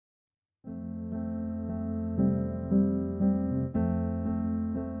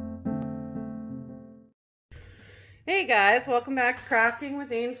Hey guys, welcome back to Crafting with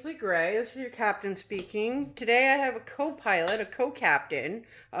Ainsley Gray. This is your captain speaking. Today I have a co-pilot, a co-captain,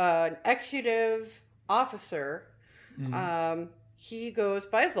 an executive officer. He goes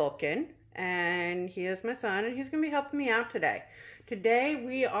by Vulcan, and he is my son, and he's going to be helping me out today. Today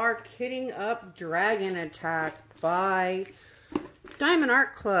we are kitting up Dragon Attack by Diamond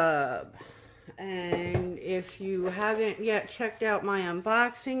Art Club. And if you haven't yet checked out my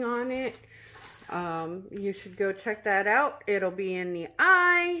unboxing on it, you should go check that out. It'll be in the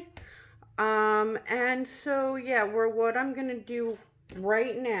eye. And so, yeah, what I'm going to do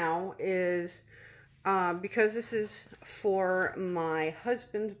right now is, because this is for my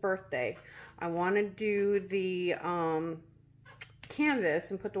husband's birthday, I want to do the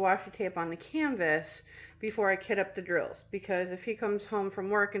canvas and put the washi tape on the canvas before I kit up the drills. Because if he comes home from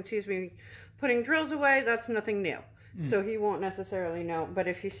work and sees me putting drills away, that's nothing new. So he won't necessarily know, but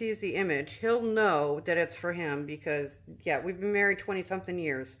if he sees the image, he'll know that it's for him because, yeah, we've been married 20-something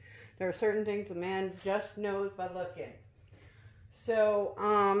years. There are certain things a man just knows by looking. So,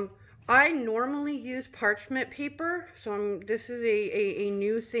 I normally use parchment paper, so this is a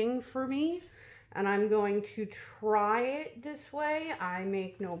new thing for me, and I'm going to try it this way. I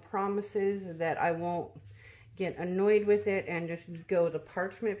make no promises that I won't get annoyed with it and just go the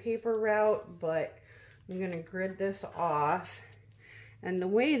parchment paper route, but I'm going to grid this off. And the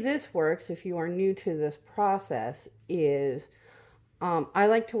way this works, if you are new to this process, is I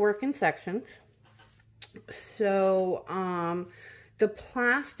like to work in sections. So the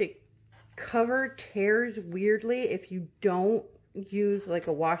plastic cover tears weirdly if you don't use like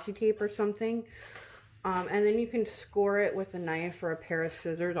a washi tape or something. And then you can score it with a knife or a pair of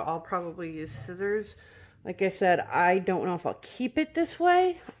scissors. I'll probably use scissors. Like I said, I don't know if I'll keep it this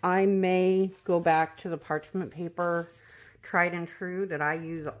way. I may go back to the parchment paper, tried and true, that I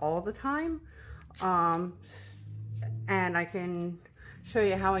use all the time. And I can show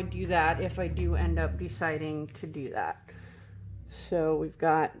you how I do that if I do end up deciding to do that. So we've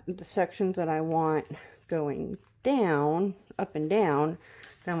got the sections that I want going down, up and down.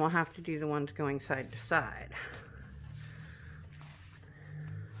 Then we'll have to do the ones going side to side.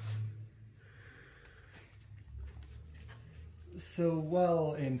 So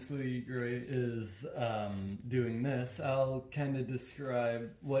while Ainsley Gray is doing this, I'll kind of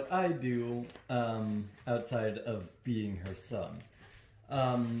describe what I do outside of being her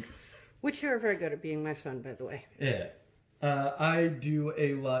son. Which you're very good at being my son, by the way. Yeah. I do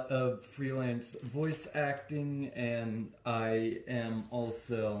a lot of freelance voice acting, and I am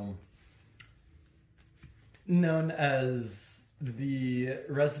also known as the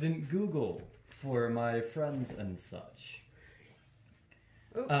resident Google for my friends and such.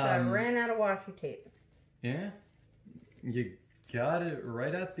 Oops, I ran out of washi tape. Yeah, you got it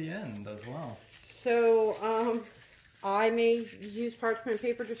right at the end as well. So, I may use parchment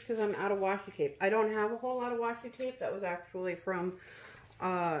paper just because I'm out of washi tape. I don't have a whole lot of washi tape. That was actually from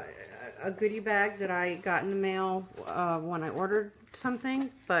a goodie bag that I got in the mail when I ordered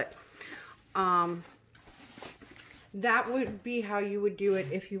something. But that would be how you would do it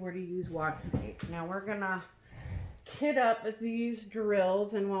if you were to use washi tape. Now we're going to kit up these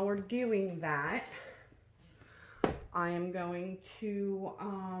drills, and while we're doing that, I am going to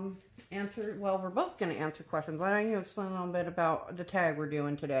answer, well, we're both going to answer questions. Why don't you explain a little bit about the tag we're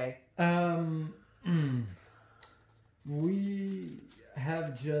doing today? We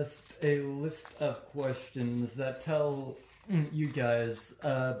have just a list of questions that tell you guys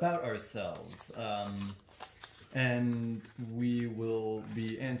about ourselves, and we will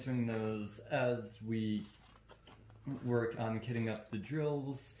be answering those as we work on kitting up the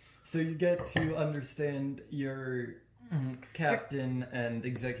drills, so you get to understand your captain and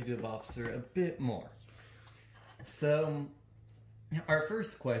executive officer a bit more. So, our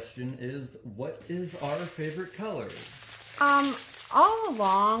first question is, what is our favorite color? All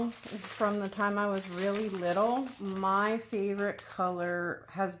along, from the time I was really little, my favorite color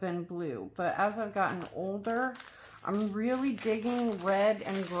has been blue. But as I've gotten older, I'm really digging red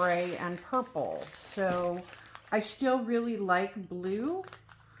and gray and purple. So I still really like blue,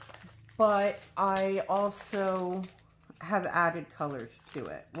 but I also have added colors to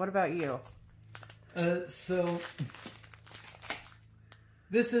it. What about you? So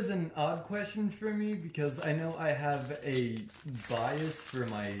this is an odd question for me because I know I have a bias for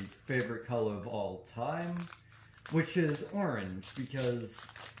my favorite color of all time, which is orange, because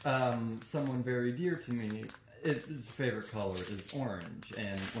someone very dear to me, his favorite color is orange,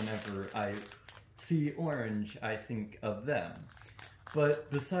 and whenever I see orange, I think of them. But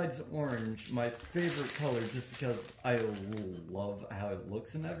besides orange, my favorite color, just because I love how it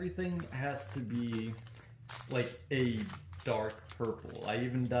looks and everything, has to be like a dark purple. I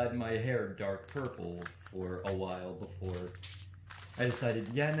even dyed my hair dark purple for a while before I decided,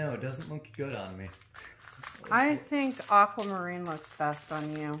 yeah, no, it doesn't look good on me. I think aquamarine looks best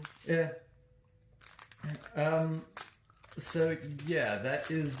on you. Yeah. So yeah, that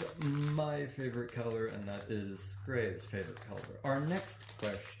is my favorite color, and that is Gray's favorite color. Our next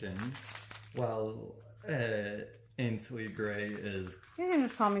question, while Ainsley Gray is... You can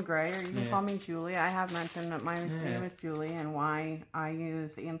just call me Gray, or you can call me Julie. I have mentioned that my name is Julie and why I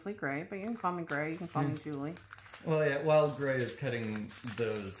use Ainsley Gray, but you can call me Gray, you can call me Julie. Well, yeah, while Gray is cutting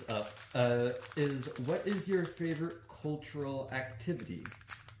those up, what is your favorite cultural activity?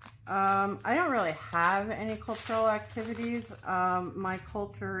 I don't really have any cultural activities. My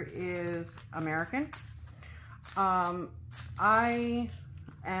culture is American. I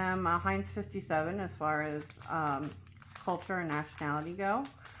am a Heinz 57 as far as culture and nationality go.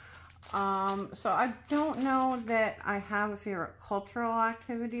 So I don't know that I have a favorite cultural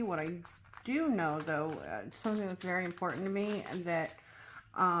activity. What I do know, though, something that's very important to me and that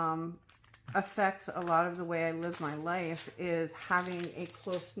affects a lot of the way I live my life is having a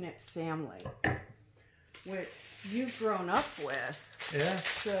close-knit family, which you've grown up with. Yeah.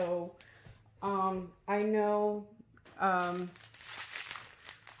 So, I know, how's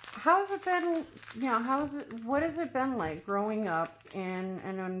it been, what has it been like growing up in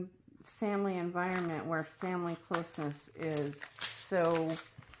a family environment where family closeness is so,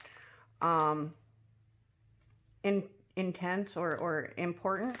 intense or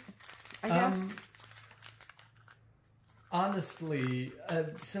important? I guess. Honestly,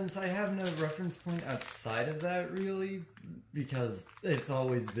 since I have no reference point outside of that, really, because it's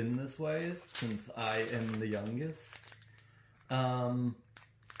always been this way since I am the youngest, I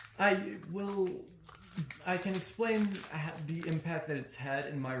can explain the impact that it's had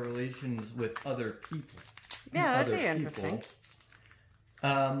in my relations with other people. Yeah, that'd be interesting.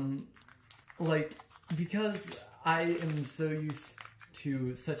 Like, because I am so used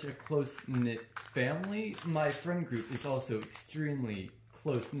to such a close-knit family, my friend group is also extremely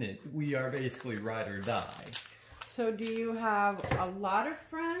close-knit. We are basically ride or die. So do you have a lot of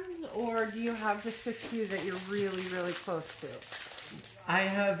friends, or do you have just a few that you're really, really close to? I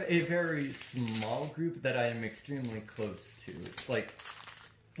have a very small group that I am extremely close to. It's like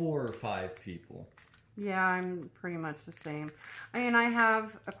 4 or 5 people. Yeah, I'm pretty much the same. I mean, I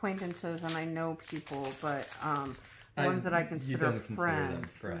have acquaintances and I know people, but ones that I consider you don't friends. Consider them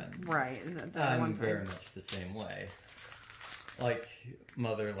friends. Right. I'm very much the same way. Like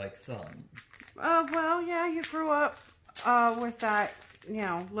mother, like son. Well, yeah, you grew up with that,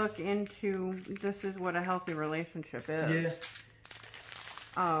 look into this is what a healthy relationship is.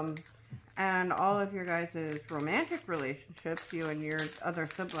 Yeah. And all of your guys' romantic relationships, you and your other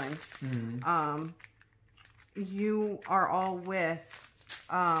siblings, you are all with,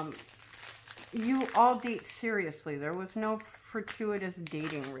 you all date seriously. There was no fortuitous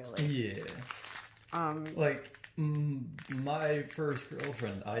dating, really. Yeah. Like, my first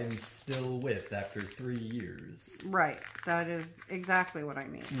girlfriend I am still with after 3 years. Right. That is exactly what I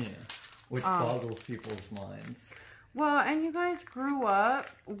mean. Yeah. Which boggles people's minds. Well, and you guys grew up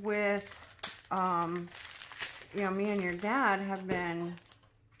with, me and your dad have been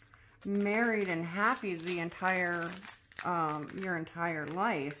married and happy the entire, your entire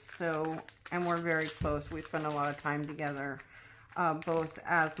life. So, and we're very close. We spend a lot of time together, both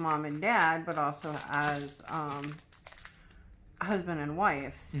as mom and dad, but also as, husband and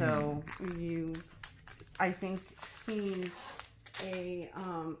wife. So you, I think, seen a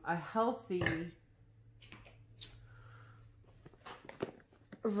healthy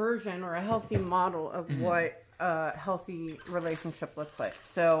version or a healthy model of what a healthy relationship looks like.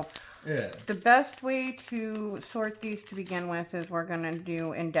 So the best way to sort these to begin with is we're going to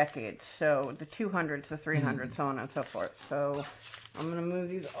do in decades. So the 200s, the 300s, so on and so forth. So I'm going to move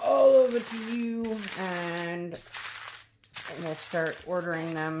these all over to you, and we'll start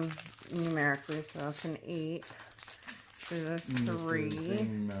ordering them numerically. So that's an 8. This is 3.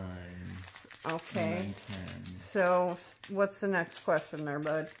 9. Okay. 9, 10. So what's the next question there,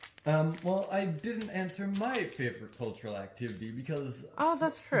 bud? Well, I didn't answer my favorite cultural activity because... Oh,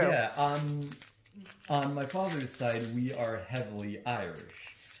 that's true. Yeah, on my father's side, we are heavily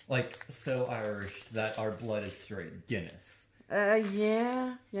Irish. Like, so Irish that our blood is straight Guinness.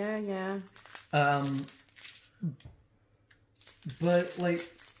 Yeah. But,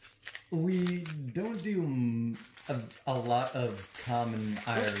 like, we don't do a lot of common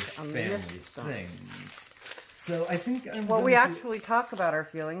Irish family things. So I think Well, we actually talk about our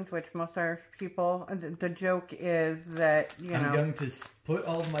feelings, which most of our people, the joke is that, I'm going to put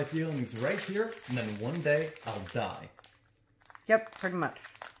all of my feelings right here, and then one day I'll die. Yep, pretty much.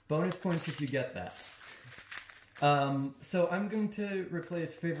 Bonus points if you get that. So I'm going to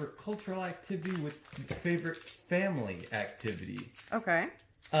replace favorite cultural activity with favorite family activity. Okay.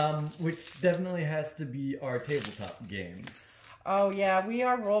 Which definitely has to be our tabletop games. Oh yeah, we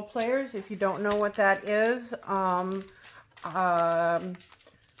are role players. If you don't know what that is,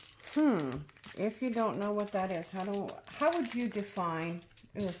 if you don't know what that is, how would you define?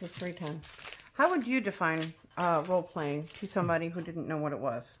 Ooh, this is 310. How would you define role playing to somebody who didn't know what it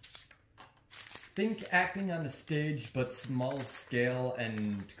was? Think acting on a stage, but small scale,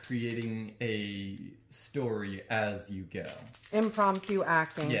 and creating a story as you go. Impromptu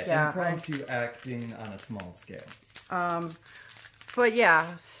acting. Yeah, impromptu acting on a small scale. But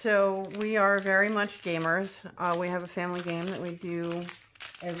yeah, so we are very much gamers. We have a family game that we do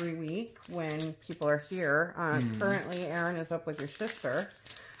every week when people are here. Currently, Aaron is up with your sister.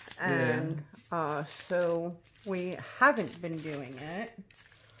 And so we haven't been doing it.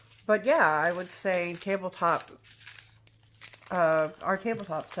 But yeah, I would say our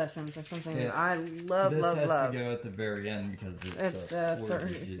tabletop sessions are something that I love. This has to go at the very end because it's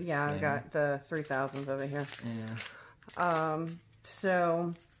I've got the 3,000s over here. Yeah.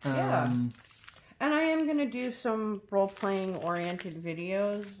 So yeah, and I am gonna do some role-playing oriented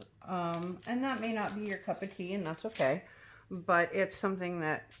videos, and that may not be your cup of tea, and that's okay. But it's something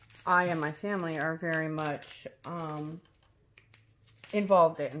that I and my family are very much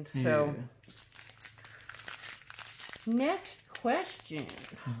involved in. So, next question.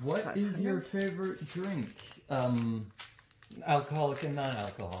 What is your favorite drink? Alcoholic and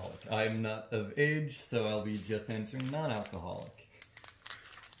non-alcoholic. I'm not of age, so I'll be just answering non-alcoholic.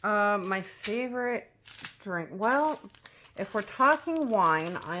 My favorite drink. Well, if we're talking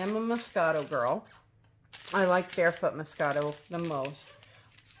wine, I am a Moscato girl. I like Barefoot Moscato the most.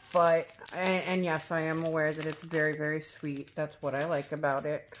 But, and yes, I am aware that it's very, very sweet. That's what I like about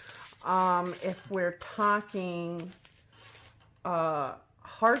it. If we're talking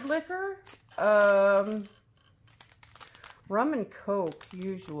hard liquor, rum and Coke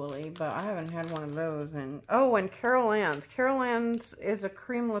usually, but I haven't had one of those. And Carol Ann's. Carol Ann's is a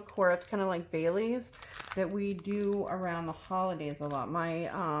cream liqueur. It's kind of like Bailey's that we do around the holidays a lot. My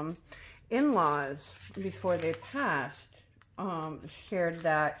in-laws, before they passed, shared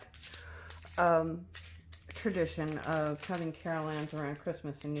that tradition of having Carol Ann's around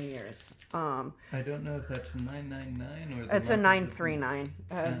Christmas and New Year's. I don't know if that's 999 or... It's a 939.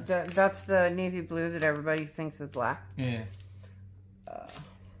 That's the navy blue that everybody thinks is black. Yeah.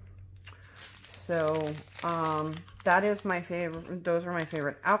 So, that is my favorite. Those are my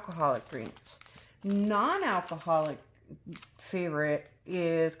favorite alcoholic drinks. Non-alcoholic favorite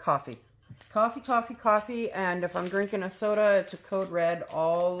is coffee. Coffee, and if I'm drinking a soda, it's a Code Red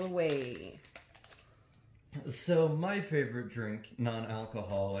all the way. So my favorite drink,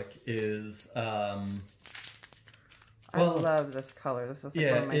 non-alcoholic, is I love this color. This is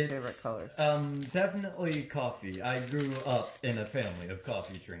one of my favorite colors. Definitely coffee. I grew up in a family of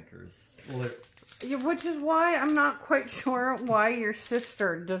coffee drinkers. Yeah, which is why I'm not quite sure why your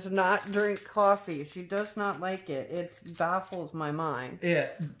sister does not drink coffee. She does not like it. It baffles my mind. Yeah,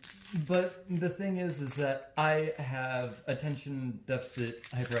 but the thing is that I have attention deficit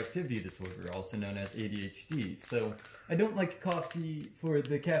hyperactivity disorder, also known as ADHD. So I don't like coffee for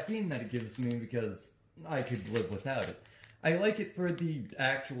the caffeine that it gives me because I could live without it. I like it for the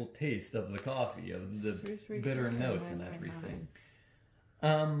actual taste of the coffee, of the bitter notes and everything.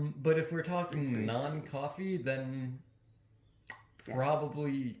 But if we're talking non-coffee, then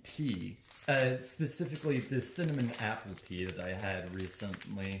probably tea. Specifically the cinnamon apple tea that I had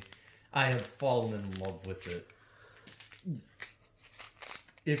recently. I have fallen in love with it.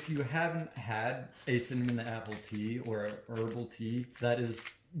 If you haven't had a cinnamon apple tea or herbal tea, that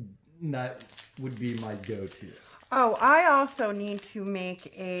would be my go-to. Oh, I also need to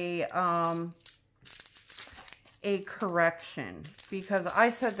make a correction because I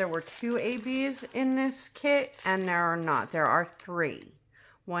said there were 2 ABs in this kit and there are not. There are 3.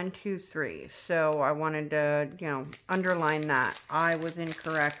 1, 2, 3. So I wanted to, underline that. I was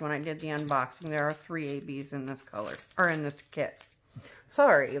incorrect when I did the unboxing. There are 3 ABs in this color, or in this kit.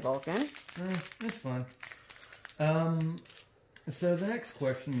 Sorry, Vulcan. It's fine. So the next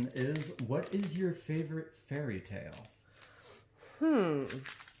question is, what is your favorite fairy tale?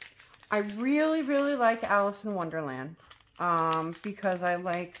 I really, really like Alice in Wonderland. Because I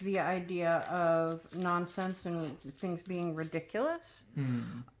like the idea of nonsense and things being ridiculous.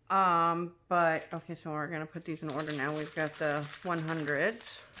 But, okay, so we're going to put these in order now. We've got the 100s.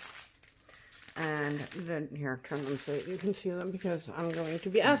 And then, here, turn them so that you can see them because I'm going to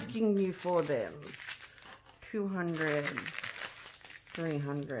be asking you for them. 200,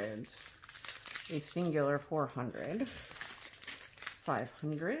 300s, a singular 400,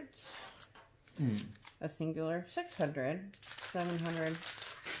 500s, a singular 600, 700.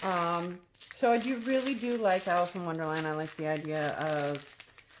 So I really do like Alice in Wonderland. I like the idea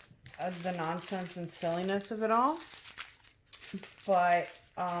of the nonsense and silliness of it all. But,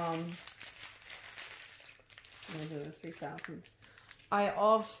 I'm going to do the 3,000. I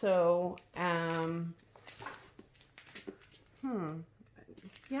also am,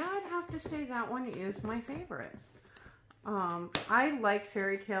 yeah, I'd have to say that one is my favorite. I like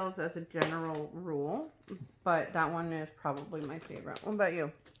fairy tales as a general rule, but that one is probably my favorite. What about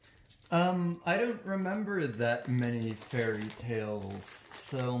you? I don't remember that many fairy tales,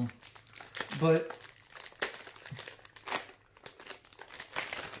 so, but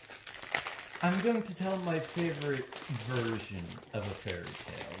I'm going to tell my favorite version of a fairy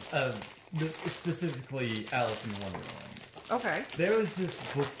tale, specifically Alice in Wonderland. Okay. There was this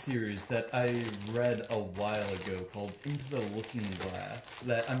book series that I read a while ago called Into the Looking Glass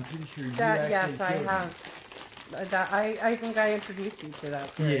that I'm pretty sure you actually yes, I showed have. I think I introduced you to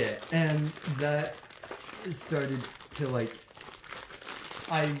that series. Yeah, and that started to, like,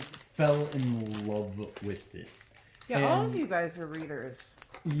 I fell in love with it. Yeah, and, all of you guys are readers.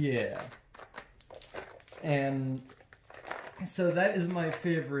 Yeah. And so that is my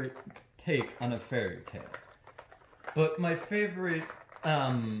favorite take on a fairy tale. But my favorite,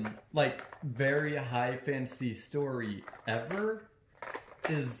 like, very high fantasy story ever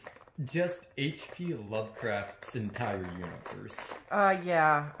is just H.P. Lovecraft's entire universe.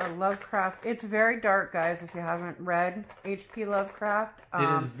 Yeah, Lovecraft. It's very dark, guys, if you haven't read H.P. Lovecraft.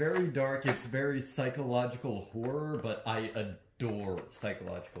 It is very dark. It's very psychological horror, but I adore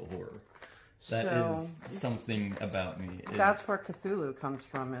psychological horror. That is something about me. That's where Cthulhu comes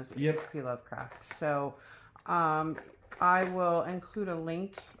from, is H.P. Lovecraft. So, I will include a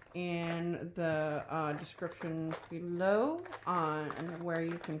link in the description below on where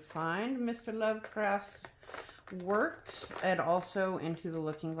you can find Mr. Lovecraft's works, and also Into the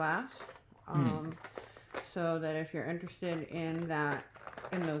Looking Glass. So that if you're interested in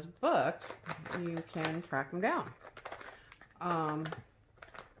those books, you can track them down.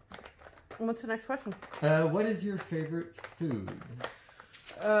 What's the next question? What is your favorite food?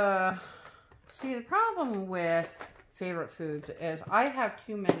 See, the problem with favorite foods is I have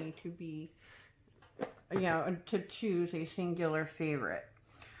too many to be, to choose a singular favorite.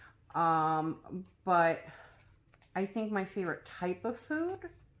 But I think my favorite type of food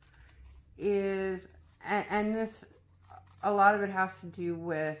is, and this, a lot of it has to do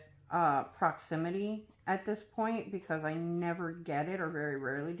with proximity at this point, because I never get it, or very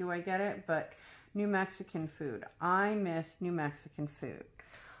rarely do I get it, but New Mexican food. I miss New Mexican food.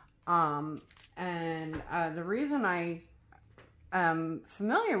 And the reason I am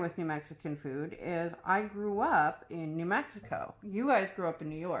familiar with New Mexican food is I grew up in New Mexico. You guys grew up in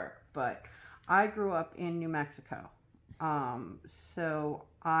New York, but I grew up in New Mexico. So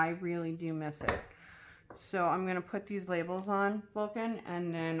I really do miss it. So I'm going to put these labels on, Vulcan,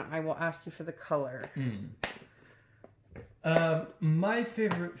 and then I will ask you for the color. My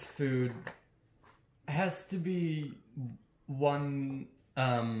favorite food has to be one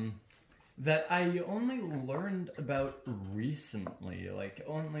that I only learned about recently, like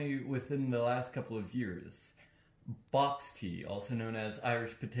only within the last couple of years. Box tea, also known as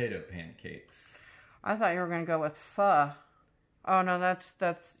Irish potato pancakes. I thought you were going to go with pho. Oh, no, that's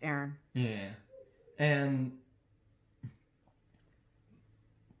Aaron. Yeah. And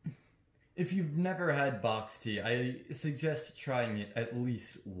if you've never had box tea, I suggest trying it at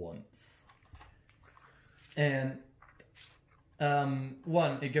least once. And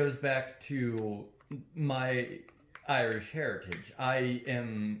one, it goes back to my Irish heritage. I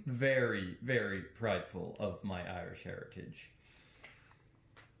am very, very prideful of my Irish heritage.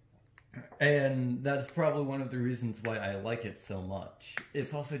 And that's probably one of the reasons why I like it so much.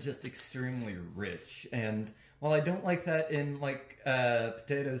 It's also just extremely rich. And while I don't like that in, like,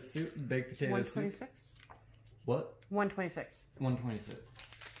 potato soup, baked potato 126? soup. What? 126. 126.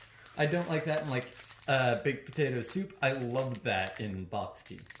 I don't like that in, like, baked potato soup. I love that in box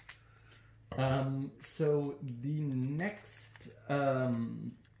tea. So the next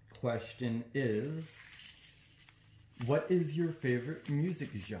question is, what is your favorite music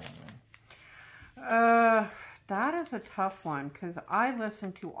genre? That is a tough one, because I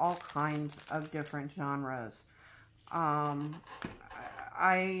listen to all kinds of different genres.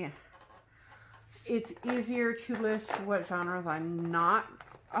 it's easier to list what genres I'm not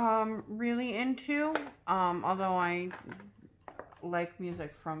really into, although I like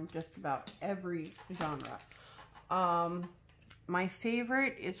music from just about every genre. My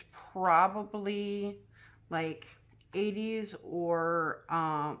favorite is probably like 80s or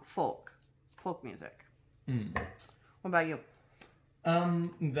folk music. What about you?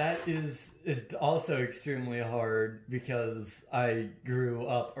 That is also extremely hard because I grew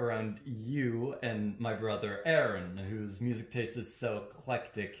up around you and my brother Aaron, whose music taste is so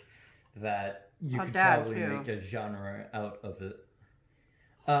eclectic that you could probably make a genre out of it.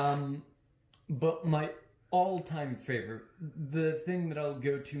 But my all-time favorite, the thing that I'll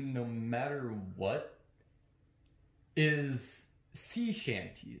go to no matter what, is sea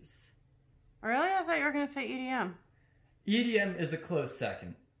shanties. Really? I thought you were going to say EDM. EDM is a close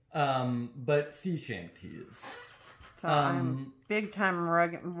second, but sea shanties. So I'm big time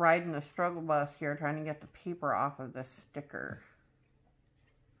riding the struggle bus here trying to get the paper off of this sticker.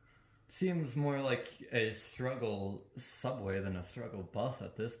 Seems more like a struggle subway than a struggle bus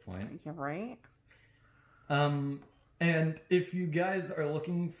at this point. You're right. And if you guys are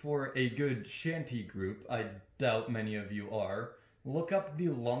looking for a good shanty group, I doubt many of you are, look up the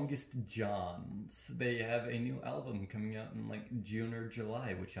Longest Johns. They have a new album coming out in like June or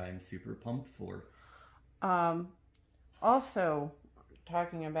July, which I'm super pumped for. Also,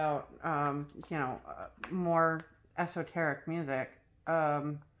 talking about, more esoteric music,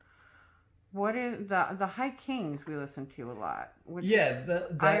 what is the High Kings we listen to a lot? Yeah,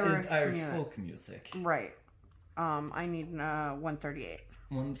 that is Irish folk music. Right. I need 138.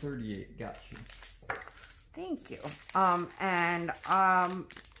 138, got you. Thank you. And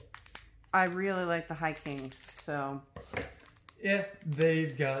I really like the High Kings, so. Yeah,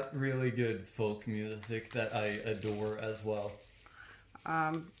 they've got really good folk music that I adore as well.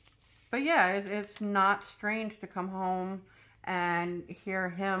 But yeah, it's not strange to come home and hear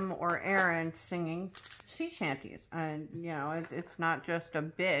him or Aaron singing sea shanties. And, it's not just a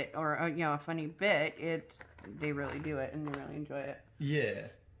bit or, a funny bit. They really do it and they really enjoy it. Yeah.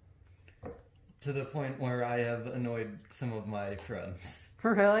 To the point where I have annoyed some of my friends.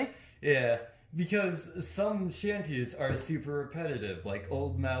 Really? Yeah. Because some shanties are super repetitive, like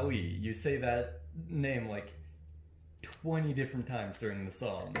Old Maui. You say that name like 20 different times during the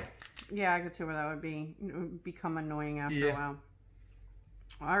song. Yeah, I could see where that would become annoying after a while.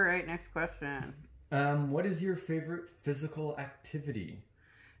 All right, next question. What is your favorite physical activity?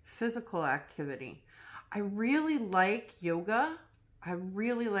 Physical activity. I really like yoga. I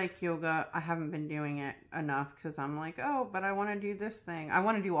haven't been doing it enough because I'm like, oh, but I want to do this thing. I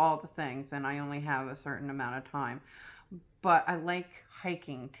want to do all the things, and I only have a certain amount of time. But I like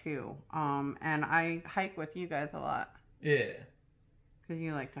hiking, too. And I hike with you guys a lot. Yeah. Because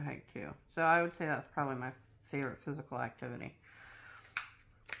you like to hike, too. So I would say that's probably my favorite physical activity.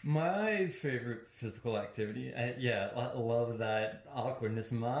 My favorite physical activity, I love that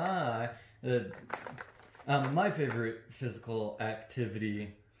awkwardness. My favorite physical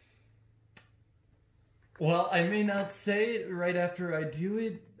activity, well, I may not say it right after I do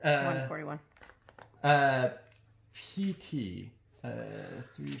it. 141. PT,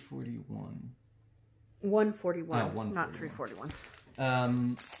 341. 141, 141. not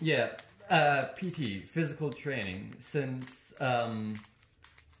 341. PT, physical training, since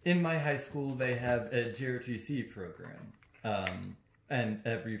in my high school they have a JRTC program, and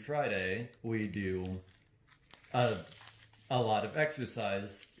every Friday we do a lot of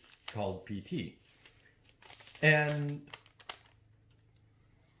exercise called PT. And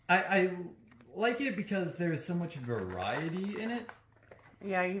I like it because there's so much variety in it.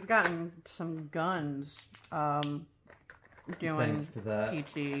 Yeah, you've gotten some guns doing Thanks to that.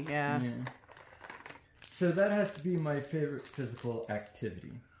 PT, yeah. So that has to be my favorite physical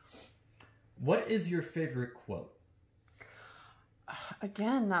activity. What is your favorite quote?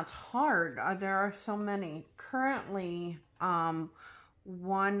 Again, that's hard. There are so many. Currently,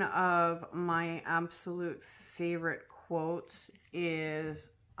 one of my absolute favorite quotes is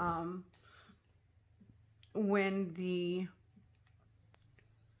when the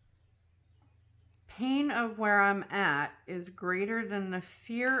pain of where I'm at is greater than the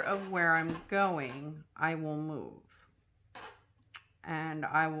fear of where I'm going, I will move. And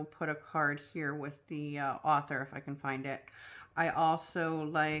I will put a card here with the author if I can find it. I also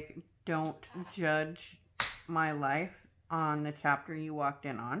like don't judge my life on the chapter you walked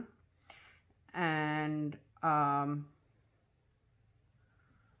in on. And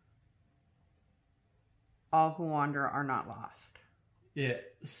all who wander are not lost. Yeah,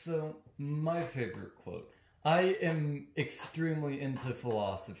 so my favorite quote. I am extremely into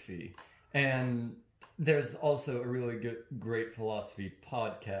philosophy, and there's also a really great philosophy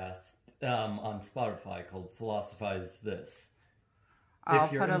podcast on Spotify called Philosophize This. I'll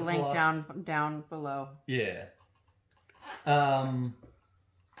put a link down below. Yeah.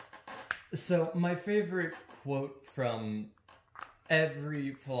 So my favorite quote from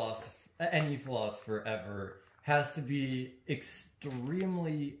any philosopher ever has to be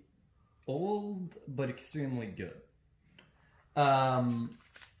extremely old, but extremely good.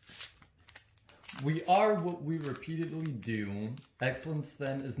 We are what we repeatedly do. Excellence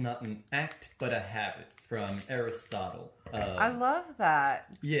then is not an act, but a habit, from Aristotle. I love that.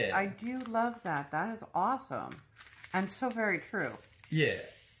 Yeah. I do love that. That is awesome. And so very true. Yeah.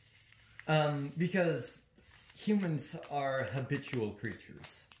 Because humans are habitual creatures.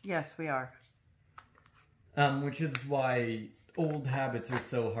 Yes, we are. Which is why old habits are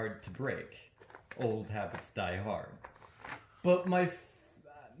so hard to break. Old habits die hard. But my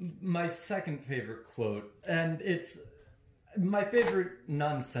second favorite quote, and it's my favorite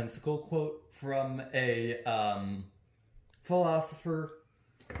nonsensical quote from a philosopher,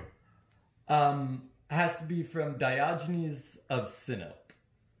 has to be from Diogenes of Sinope.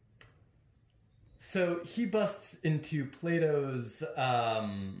 So he busts into Plato's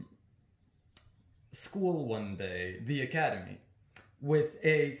school one day, the academy, with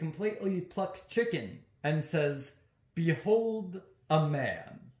a completely plucked chicken and says, "Behold a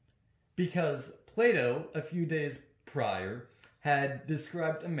man." Because Plato, a few days prior, had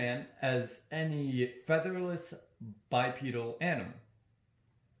described a man as any featherless bipedal animal.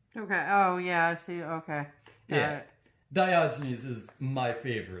 Okay. Oh, yeah, I see. Okay. Yeah. Diogenes is my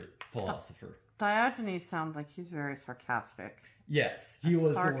favorite philosopher. Diogenes sounds like he's very sarcastic. Yes, he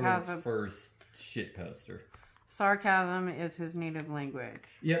was the world's first shit poster. Sarcasm is his native language.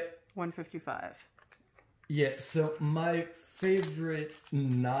 Yep. 155. Yeah, so my favorite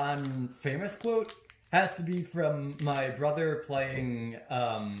non-famous quote has to be from my brother playing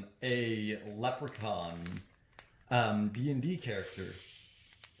a leprechaun D&D character.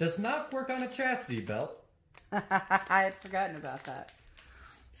 Does not work on a chastity belt. I had forgotten about that.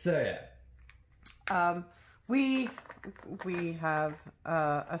 So yeah. We have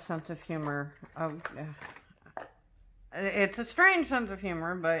a sense of humor. It's a strange sense of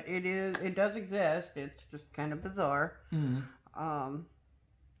humor, but it does exist. It's just kind of bizarre. Mm-hmm.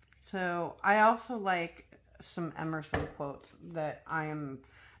 So I also like some Emerson quotes that I am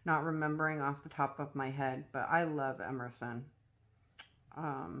not remembering off the top of my head, but I love Emerson.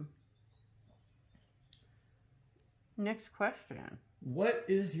 Next question. What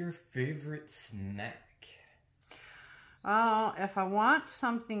is your favorite snack? If I want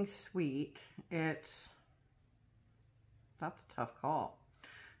something sweet, that's a tough call.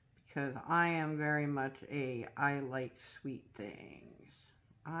 Because I am very much I like sweet things.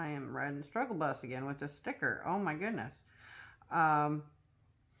 I am riding Struggle Bus again with a sticker. Oh my goodness.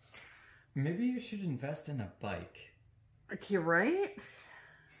 Maybe you should invest in a bike. You're right.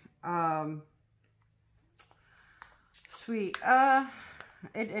 Sweet. I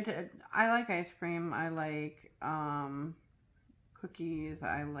like ice cream. I like cookies.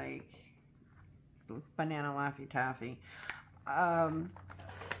 I like banana Laffy Taffy.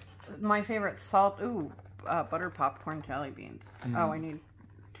 My favorite butter popcorn jelly beans. Mm. Oh, I need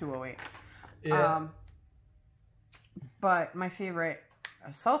 208. Yeah. But my favorite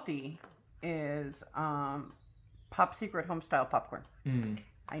salty is Pop Secret Homestyle popcorn. Mm.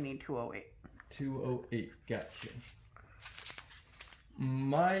 I need 208. 208, gotcha.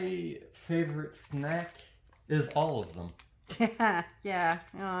 My favorite snack is all of them. Yeah.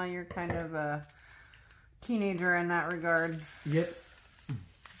 Oh, you're kind of a teenager in that regard. Yep.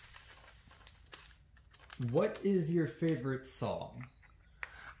 What is your favorite song?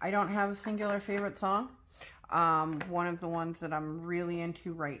 I don't have a singular favorite song. One of the ones that I'm really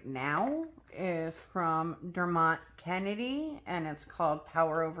into right now is from Dermot Kennedy, and it's called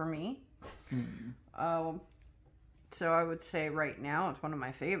Power Over Me. So I would say right now it's one of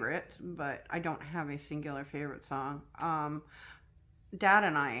my favorites, but I don't have a singular favorite song. Dad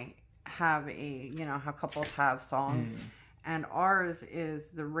and I have how couples have songs, and ours is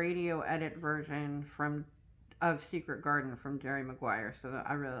the radio edit version of Secret Garden from Jerry Maguire, so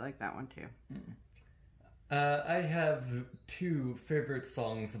I really like that one too. I have two favorite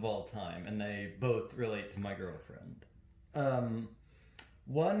songs of all time, and they both relate to my girlfriend.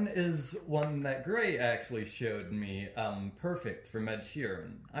 One is one that Gray actually showed me, Perfect from Ed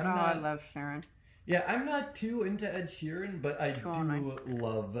Sheeran. I love Sheeran. Yeah, I'm not too into Ed Sheeran, but I do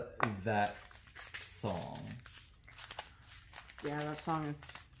love that song. Yeah, that song is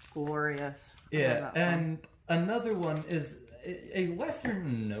glorious. Yeah, and another one is a lesser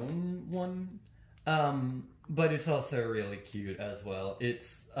known one, but it's also really cute as well.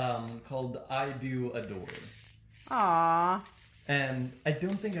 It's called I Do Adore. Aww. And I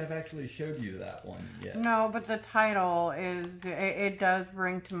don't think I've actually showed you that one yet. No, but the title is, it does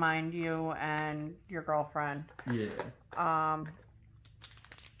bring to mind you and your girlfriend. Yeah.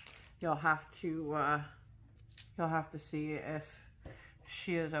 You'll have to see if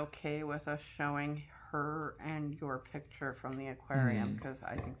she is okay with us showing her and your picture from the aquarium, because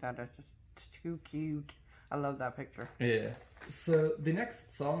I think that is just too cute. I love that picture. Yeah. So the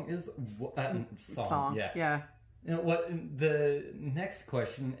next song is song. Yeah. Yeah. You know, the next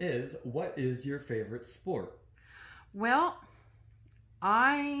question is, what is your favorite sport? Well,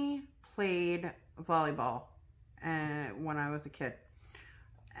 I played volleyball when I was a kid,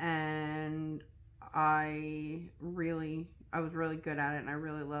 and I was really good at it, and I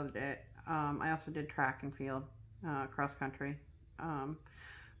really loved it. I also did track and field, cross country.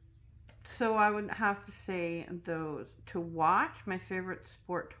 So I would have to say those. To watch, my favorite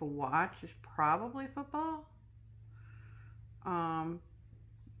sport to watch is probably football.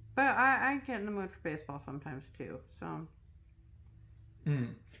 But I get in the mood for baseball sometimes too, so.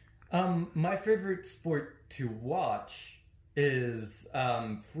 My favorite sport to watch is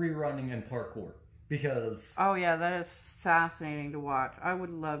free running and parkour, because... Oh yeah, that is fascinating to watch. I would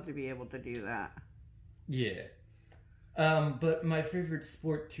love to be able to do that. Yeah. But my favorite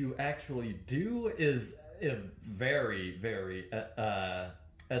sport to actually do is very, very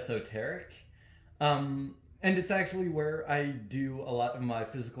esoteric. And it's actually where I do a lot of my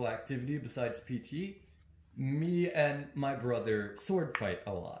physical activity besides PT. Me and my brother sword fight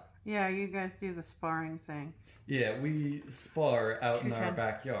a lot. Yeah, you guys do the sparring thing. Yeah, we spar out in our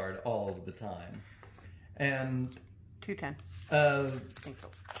backyard all of the time. And 210. A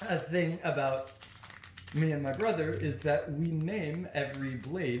thing about me and my brother is that we name every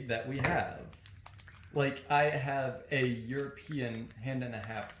blade that we have. Like, I have a European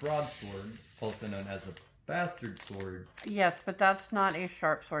hand-and-a-half broadsword, also known as a bastard sword. Yes, but that's not a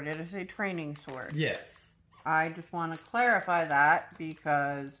sharp sword. It is a training sword. Yes. I just want to clarify that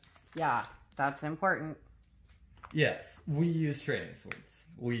because, yeah, that's important. Yes, we use training swords.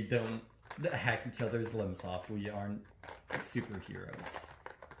 We don't hack each other's limbs off. We aren't superheroes.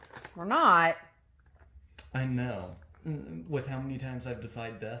 We're not. I know. With how many times I've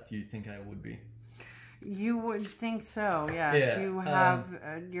defied death, do you think I would be? You would think so, yes. Yeah.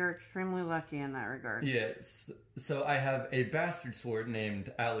 You're extremely lucky in that regard. Yes. So I have a bastard sword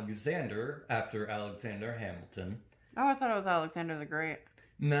named Alexander, after Alexander Hamilton. Oh, I thought it was Alexander the Great.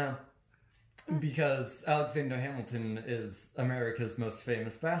 No. Because Alexander Hamilton is America's most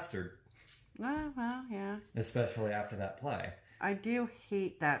famous bastard. Oh, well, yeah. Especially after that play. I do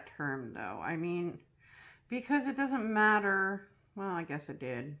hate that term, though. I mean, because it doesn't matter... Well, I guess it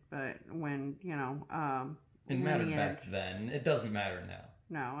did, but when, it mattered back then. It doesn't matter now.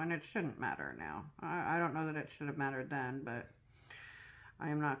 No, and it shouldn't matter now. I don't know that it should have mattered then, but I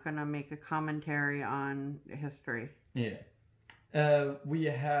am not going to make a commentary on history. Yeah. We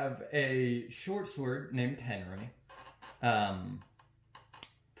have a short sword named Henry.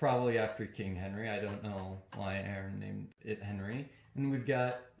 Probably after King Henry. I don't know why Aaron named it Henry. And we've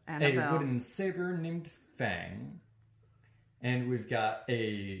got Annabelle. A wooden saber named Fang. And we've got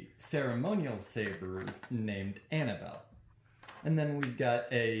a ceremonial saber named Annabelle. And then we've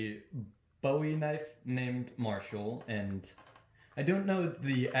got a Bowie knife named Marshall. And I don't know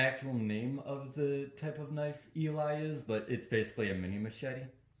the actual name of the type of knife Eli is, but it's basically a mini machete.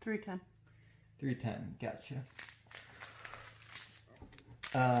 310. 310, gotcha.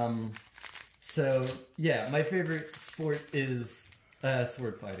 So, yeah, my favorite sport is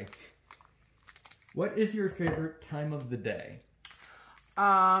sword fighting. What is your favorite time of the day?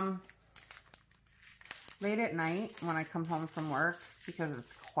 Late at night when I come home from work, because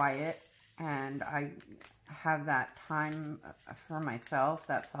it's quiet and I have that time for myself,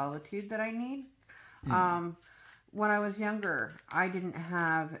 that solitude that I need. When I was younger, I didn't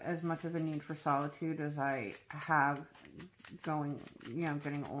have as much of a need for solitude as I have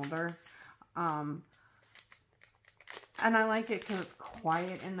getting older. And I like it because it's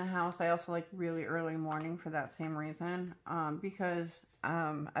quiet in the house. I also like really early morning for that same reason. Because,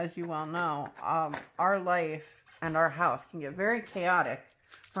 as you well know, our life and our house can get very chaotic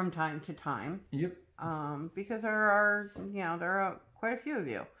from time to time. Yep. Because there are quite a few of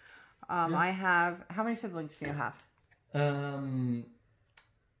you. Yep. I have, how many siblings do you have?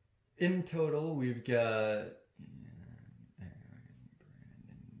 In total, we've got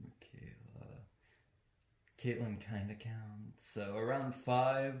Caitlin kind of counts, so around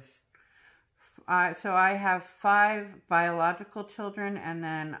 5. So I have 5 biological children, and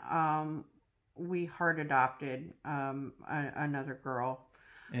then we hard adopted another girl.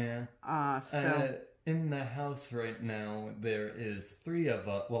 Yeah. In the house right now, there is 3 of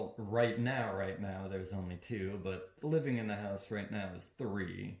us. Well, right now, there's only 2, but living in the house right now is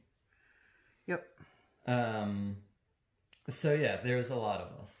 3. Yep. So yeah, there's a lot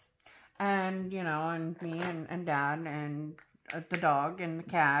of us. And, and me and Dad and the dog and the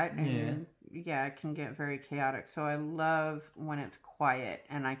cat. And yeah, it can get very chaotic. So I love when it's quiet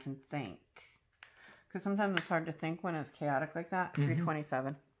and I can think. Because sometimes it's hard to think when it's chaotic like that.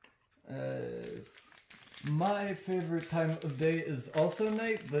 3:27. My favorite time of day is also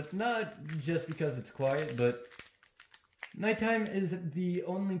night, but not just because it's quiet, but nighttime is the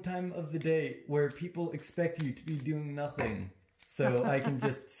only time of the day where people expect you to be doing nothing. So I can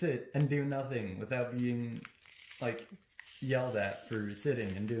just sit and do nothing without being, yelled at for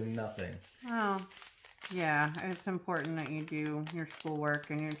sitting and doing nothing. Oh, yeah. It's important that you do your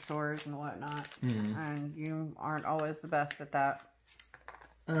schoolwork and your chores and whatnot. And you aren't always the best at that.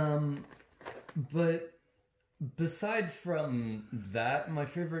 But besides from that, my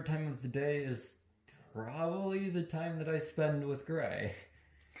favorite time of the day is probably the time that I spend with Gray.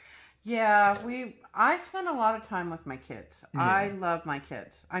 Yeah, I spend a lot of time with my kids. Yeah. I love my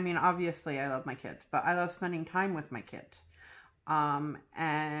kids. I mean, obviously I love my kids, but I love spending time with my kids.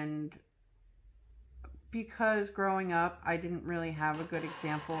 And because growing up, I didn't really have a good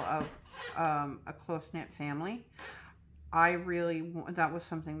example of a close-knit family. That was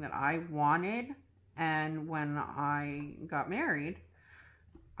something that I wanted. And when I got married,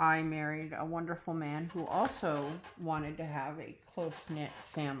 I married a wonderful man who also wanted to have a close-knit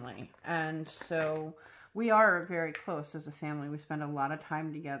family. And so we are very close as a family. We spend a lot of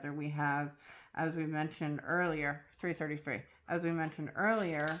time together. We have, as we mentioned earlier, 3:33. As we mentioned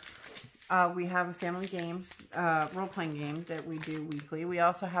earlier, we have a family game, role-playing game that we do weekly. We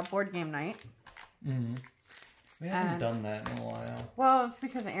also have board game night. We haven't done that in a while. Well, it's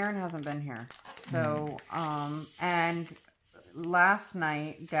because Aaron hasn't been here. So, and last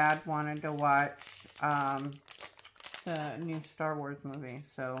night, Dad wanted to watch the new Star Wars movie.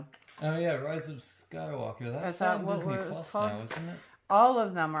 So. Oh yeah, Rise of Skywalker. That's on Disney Plus now, isn't it? All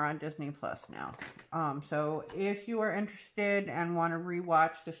of them are on Disney Plus now. So if you are interested and want to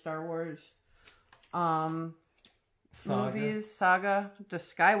rewatch the Star Wars movies, saga, the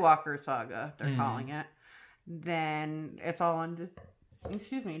Skywalker saga, they're calling it, then it's all on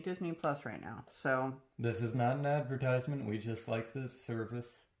Disney Plus right now. So this is not an advertisement. We just like the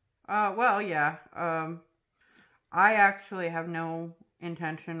service. Well, yeah. I actually have no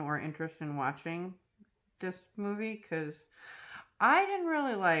intention or interest in watching this movie because I didn't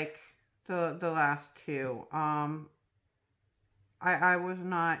really like the last 2. I was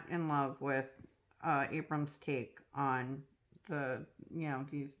not in love with Abrams' take on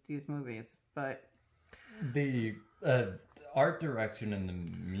these movies, but the art direction and the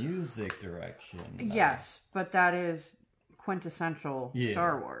music direction. Yes, but that is quintessential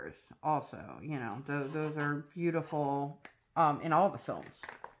Star Wars. Also, those are beautiful in all the films.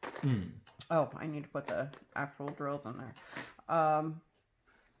 Oh, I need to put the actual drills in there.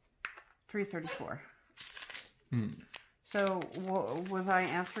 3:34. So, was I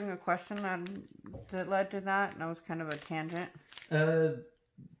answering a question that led to that? That was kind of a tangent.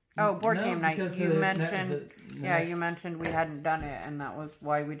 Board game night. You mentioned, you mentioned we hadn't done it, and that was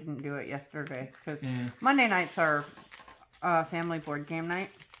why we didn't do it yesterday. Because Monday nights are family board game night.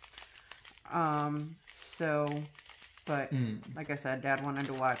 Like I said, Dad wanted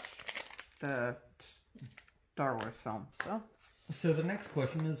to watch the Star Wars film. So the next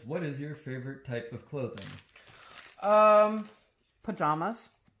question is, what is your favorite type of clothing? Pajamas.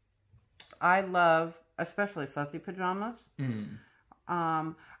 I love, especially fuzzy pajamas.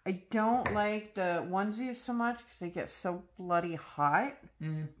 I don't like the onesies so much because they get so bloody hot.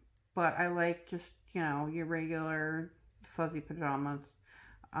 But I like just, your regular fuzzy pajamas.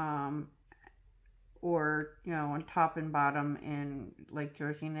 Or, on top and bottom in,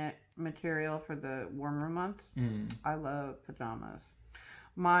 jersey knit material for the warmer months. I love pajamas.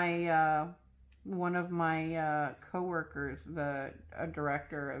 One of my coworkers, a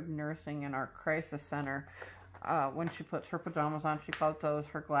director of nursing in our crisis center, when she puts her pajamas on, she calls those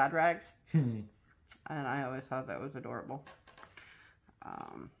her glad rags. And I always thought that was adorable.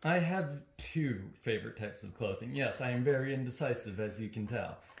 I have 2 favorite types of clothing. Yes, I am very indecisive, as you can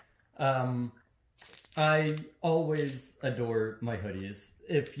tell. I always adore my hoodies.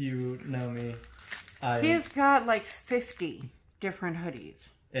 If you know me, He's got 50 different hoodies.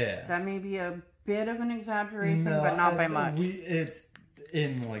 Yeah. That may be a bit of an exaggeration, but not by much.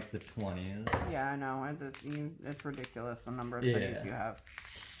 in like the 20s. Yeah, I know. It's ridiculous the number of hoodies you have.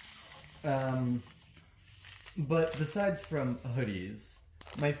 But besides from hoodies,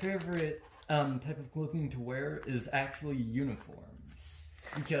 my favorite type of clothing to wear is actually uniforms.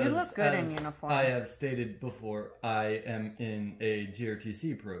 Because, you look good in uniform. I have stated before, I am in a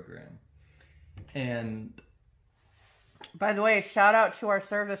GRTC program. And by the way, shout out to our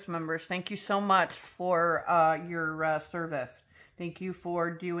service members. Thank you so much for your service. Thank you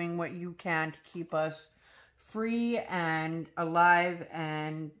for doing what you can to keep us free and alive.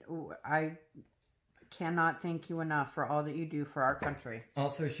 And I cannot thank you enough for all that you do for our country.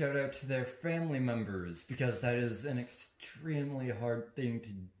 Also, shout out to their family members, because that is an extremely hard thing to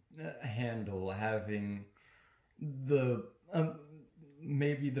handle, having the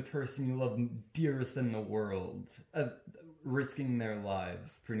maybe the person you love dearest in the world risking their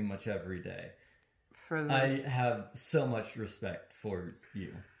lives pretty much every day. I have so much respect for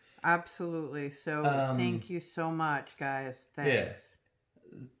you. Absolutely. So thank you so much, guys. Thanks. Yeah.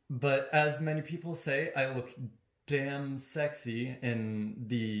 But as many people say, I look damn sexy in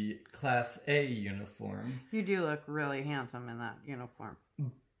the Class A uniform. You do look really handsome in that uniform.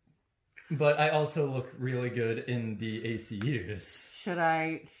 But I also look really good in the ACUs. Should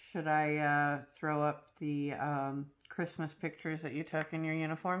I throw up the Christmas pictures that you took in your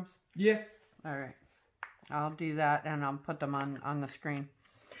uniforms? Yeah. All right. I'll do that, and I'll put them on the screen.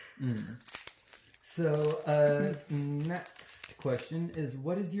 So, next question is,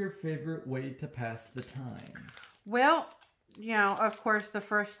 what is your favorite way to pass the time? Well, you know, of course, the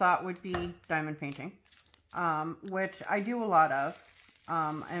first thought would be diamond painting, which I do a lot of.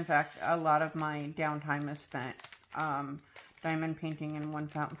 In fact, a lot of my downtime is spent diamond painting in one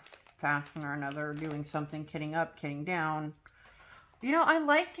fashion or another, doing something, kitting up, kitting down. You know, I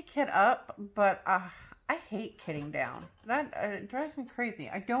like to kit up, but I hate kitting down. That drives me crazy.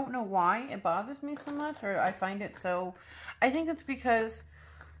 I don't know why it bothers me so much, or I find it so... I think it's because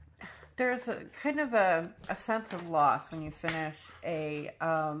there's a kind of a sense of loss when you finish a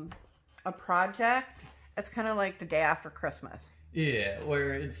project. It's kind of like the day after Christmas. Yeah,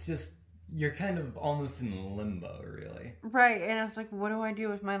 where it's just, you're kind of almost in limbo, really. Right, and it's like, what do I do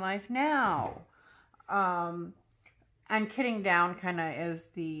with my life now? And kitting down kind of is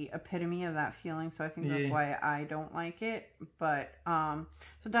the epitome of that feeling, so I think that's why I don't like it. But,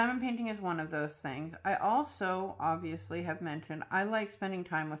 so diamond painting is one of those things. I also, obviously, have mentioned, I like spending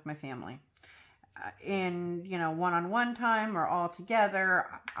time with my family. In, you know, one-on-one time or all together,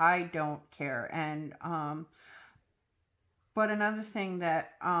 I don't care. And, but another thing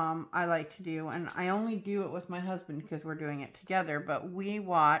that I like to do, and I only do it with my husband because we're doing it together, but we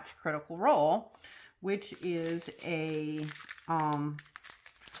watch Critical Role, which is a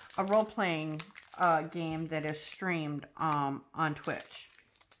role-playing game that is streamed on Twitch.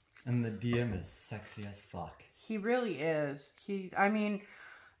 And the DM is sexy as fuck. He really is.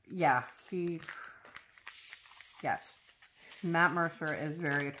 Yes. Matt Mercer is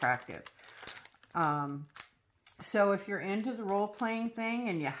very attractive. So if you're into the role-playing thing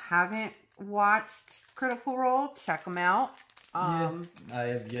and you haven't watched Critical Role, check them out. I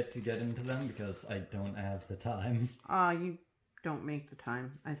have yet to get into them because I don't have the time. You don't make the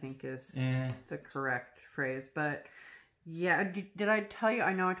time, I think is the correct phrase. But yeah, did I tell you?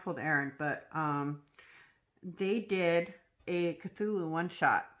 I know I told Aaron, but they did a Cthulhu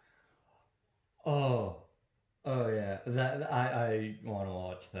one-shot. Oh yeah, that I want to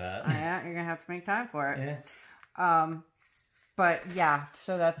watch that. Yeah, you're gonna have to make time for it. Yeah. But yeah,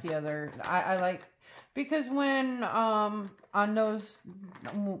 so that's the other. I like, because when on those,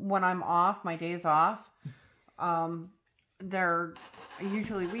 when I'm off, my days off, they're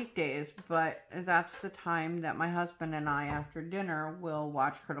usually weekdays, but that's the time that my husband and I, after dinner, will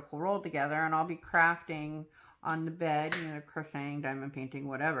watch Critical Role together, and I'll be crafting on the bed, you know, crocheting, diamond painting,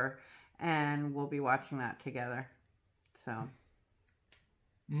 whatever, and we'll be watching that together. So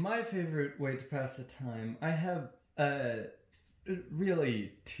my favorite way to pass the time, I have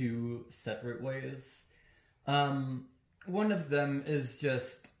really two separate ways. One of them is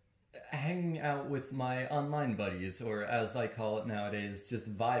just hanging out with my online buddies, or as I call it nowadays,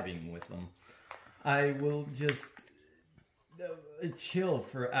 just vibing with them. I will just chill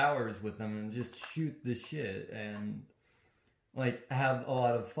for hours with them and just shoot the shit and like have a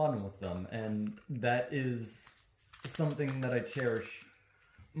lot of fun with them, and that is something that I cherish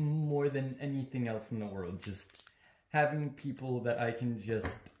more than anything else in the world. Just having people that I can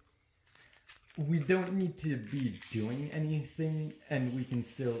just... We don't need to be doing anything, and we can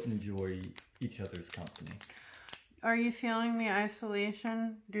still enjoy each other's company. Are you feeling the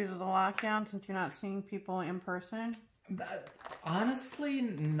isolation due to the lockdown since you're not seeing people in person? Honestly,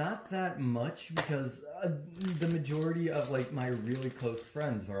 not that much, because the majority of, like, my really close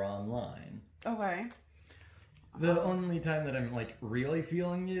friends are online. Okay. The only time that I'm, like, really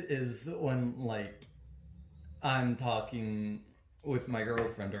feeling it is when, like, I'm talking with my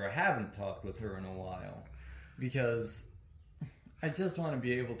girlfriend, or I haven't talked with her in a while. Because I just want to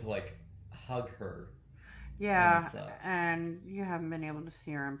be able to, like, hug her. Yeah, and you haven't been able to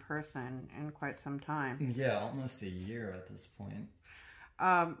see her in person in quite some time. Yeah, almost a year at this point.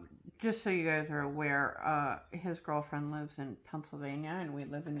 Just so you guys are aware, his girlfriend lives in Pennsylvania and we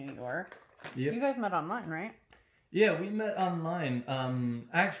live in New York. Yep. You guys met online, right? Yeah, we met online.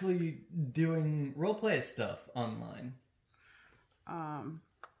 Actually doing roleplay stuff online.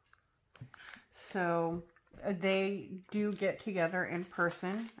 So they do get together in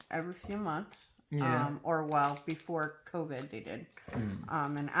person every few months. Yeah. Or well, before COVID they did.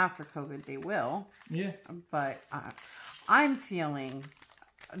 And after COVID they will. Yeah. But I'm feeling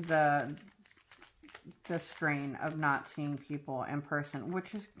the strain of not seeing people in person,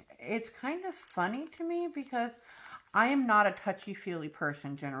 which is, it's kind of funny to me because I am not a touchy-feely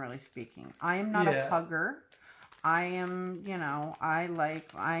person, generally speaking. I am not a hugger. I am, you know, I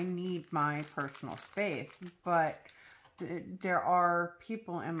need my personal space, but there are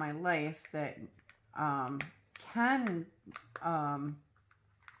people in my life that can hug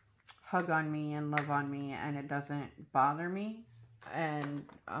on me and love on me, and it doesn't bother me, and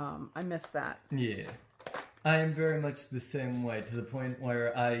I miss that. Yeah. I am very much the same way, to the point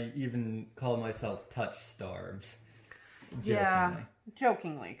where I even call myself touch-starved. Yeah,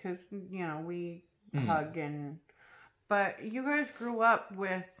 jokingly, because, you know, we hug and... But you guys grew up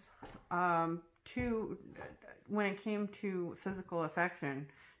with two... When it came to physical affection,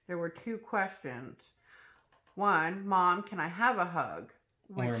 there were two questions. One, Mom, can I have a hug?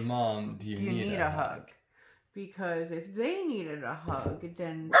 Or Mom, do you need a hug? Because if they needed a hug,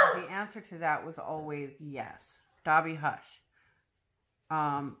 then the answer to that was always yes. Dobby, hush.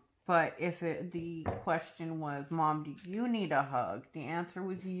 But if the question was, Mom, do you need a hug? The answer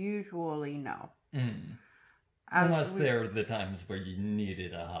was usually no. Unless there were the times where you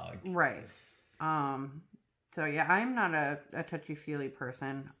needed a hug. Right. So yeah, I'm not a touchy-feely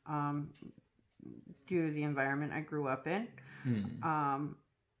person, due to the environment I grew up in.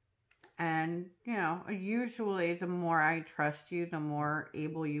 And, you know, usually the more I trust you, the more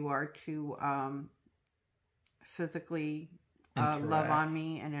able you are to physically love on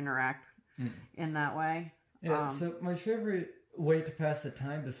me and interact in that way. Yeah, so my favorite way to pass the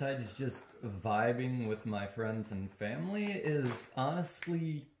time, besides just vibing with my friends and family, is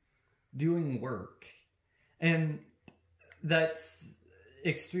honestly doing work. And that's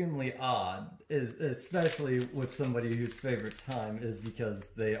extremely odd, especially with somebody whose favorite time is because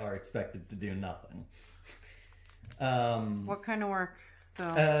they are expected to do nothing. What kind of work,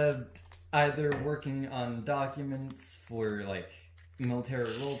 though? Either working on documents for, like,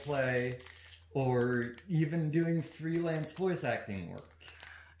 military roleplay, or even doing freelance voice acting work.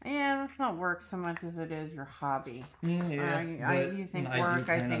 Yeah, that's not work so much as it is your hobby. Yeah, you think work,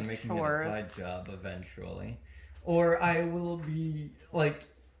 I think making chores. It a side job eventually. Or I will be, like,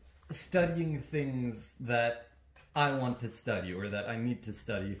 studying things that I want to study, or that I need to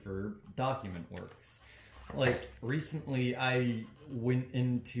study for document works. Like, recently I went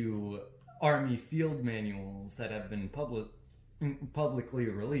into Army field manuals that have been publicly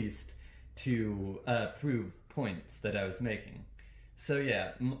released to prove points that I was making. So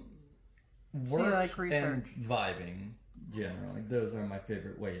yeah, work and vibing, generally. Those are my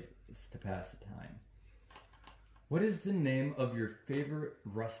favorite ways to pass the time. What is the name of your favorite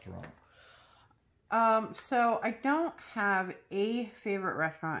restaurant? So I don't have a favorite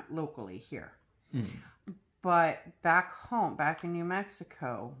restaurant locally here. But back home, back in New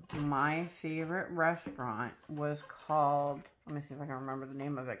Mexico, my favorite restaurant was called... Let me see if I can remember the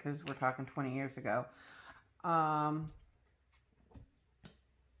name of it, because we're talking 20 years ago. I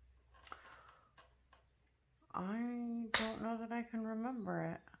don't know that I can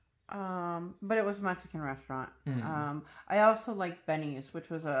remember it. But it was a Mexican restaurant. I also like Benny's, which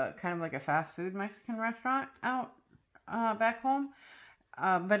was a kind of like a fast food Mexican restaurant out back home.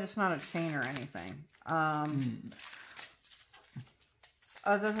 But it's not a chain or anything.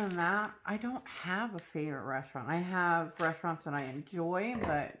 Other than that, I don't have a favorite restaurant. I have restaurants that I enjoy,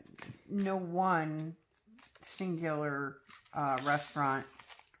 but no one singular restaurant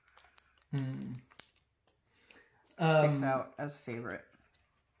sticks out as favorite.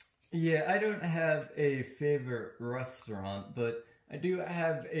 Yeah, I don't have a favorite restaurant, but I do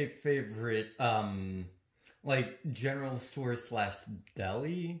have a favorite like general store slash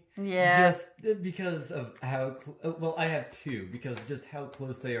deli. Yeah. Just because of how well, I have two, because just how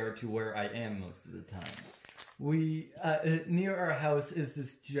close they are to where I am most of the time. We near our house is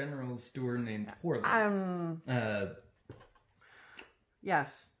this general store named Portland.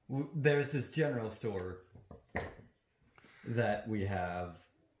 Yes. There's this general store that we have.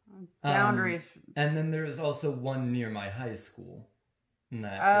 Boundaries. And then there's also one near my high school.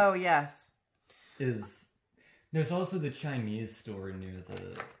 Yes. There's also the Chinese store near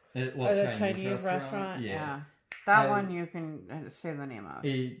the Chinese restaurant. Yeah. That one you can say the name of.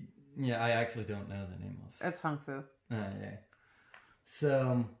 Yeah, I actually don't know the name of. It's Hung Fu. Yeah.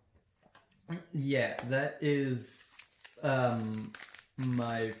 So, yeah, that is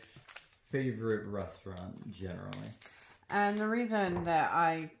my favorite restaurant generally. And the reason that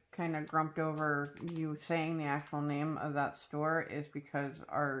I kind of grumped over you saying the actual name of that store is because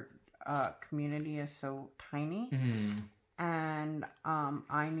our community is so tiny. Mm-hmm. And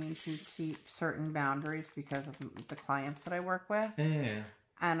I need to keep certain boundaries because of the clients that I work with. Yeah.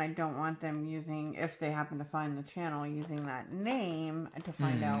 And I don't want them using, if they happen to find the channel, using that name to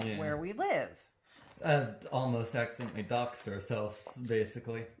find out where we live. Almost accidentally doxed ourselves,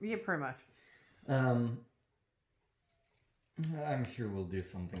 basically. Yeah, pretty much. I'm sure we'll do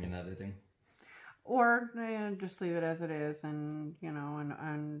something in editing. Or just leave it as it is, and, you know,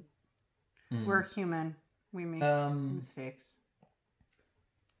 and we're human. We make mistakes.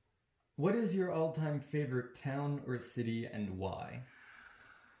 What is your all-time favorite town or city, and why?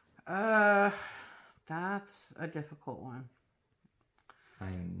 That's a difficult one. I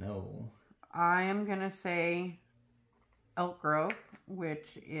know. I am gonna say Elk Grove,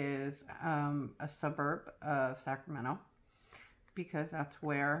 which is a suburb of Sacramento, because that's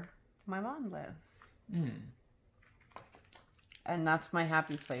where my mom lives. And that's my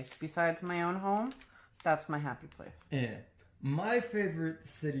happy place. Besides my own home, that's my happy place. Yeah. My favorite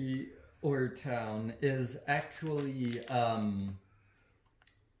city or town is actually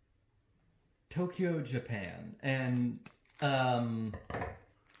Tokyo, Japan. And the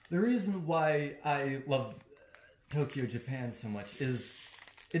reason why I love Tokyo, Japan so much is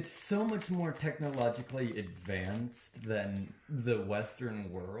it's so much more technologically advanced than the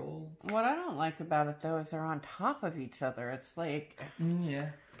Western world. What I don't like about it, though, is they're on top of each other. It's like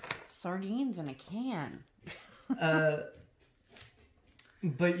sardines in a can.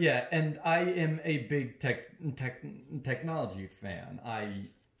 But yeah, and I am a big technology fan.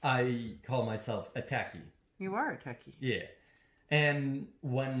 I call myself a techie. You are a techie. Yeah. And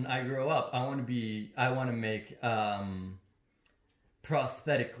when I grow up, I want to make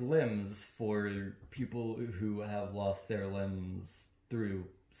prosthetic limbs for people who have lost their limbs through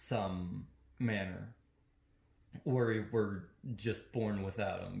some manner, or were just born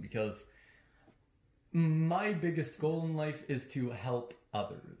without them, because my biggest goal in life is to help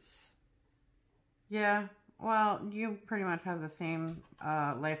others. Yeah, well, you pretty much have the same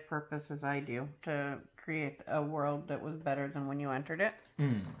life purpose as I do, to create a world that was better than when you entered it.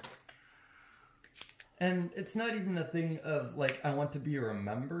 And it's not even a thing of, like, I want to be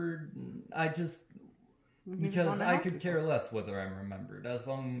remembered. I just... Because I could care less whether I'm remembered, as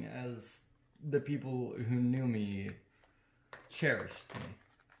long as the people who knew me cherished me.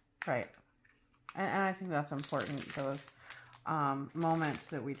 Right. And I think that's important, those moments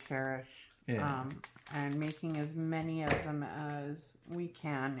that we cherish. Yeah. And making as many of them as we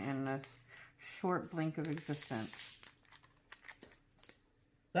can in this short blink of existence.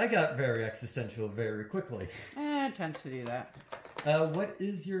 That got very existential very quickly. It tends to do that. What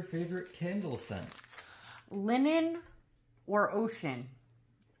is your favorite candle scent? Linen or ocean.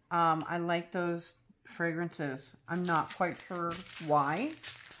 I like those fragrances. I'm not quite sure why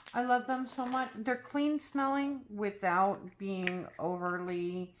I love them so much. They're clean smelling without being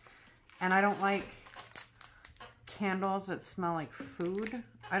overly... And I don't like candles that smell like food.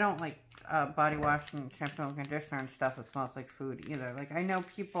 I don't like body wash and shampoo and conditioner and stuff that smells like food either. Like, I know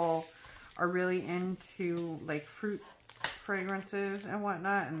people are really into like fruit fragrances and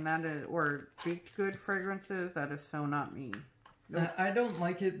whatnot, and that is, or baked good fragrances. That is so not me. I don't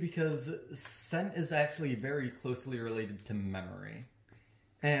like it because scent is actually very closely related to memory.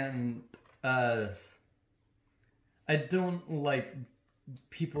 And I don't like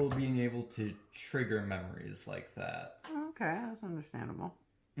people being able to trigger memories like that. Okay, that's understandable.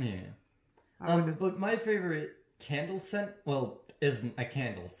 Yeah. But my favorite candle scent, well, isn't a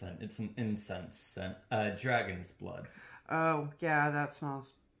candle scent. It's an incense scent. Dragon's blood. Oh, yeah, that smells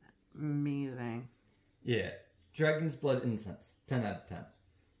amazing. Yeah. Dragon's blood incense. 10 out of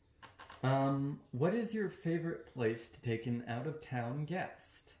 10. What is your favorite place to take an out-of-town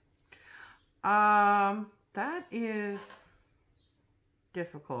guest? That is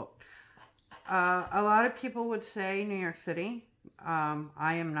difficult. A lot of people would say New York City.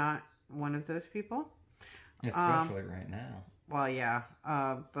 I am not one of those people. Especially right now. Well, yeah.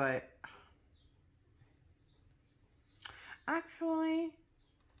 But actually,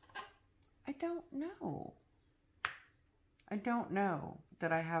 I don't know. I don't know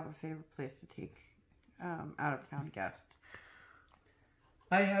that I have a favorite place to take out-of-town guests.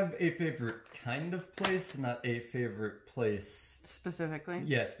 I have a favorite kind of place, not a favorite place. Specifically?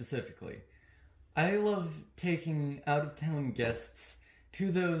 Yeah, specifically. I love taking out-of-town guests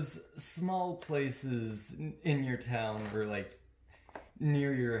to those small places in your town or, like,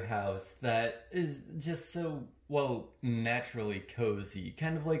 near your house that is just so, well, naturally cozy.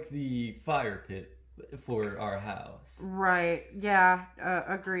 Kind of like the fire pit for our house. Right. Yeah.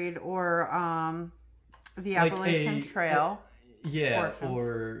 Agreed. Or the Appalachian Trail. Yeah, portion.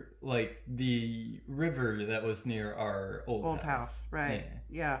 or like the river that was near our old house. Right.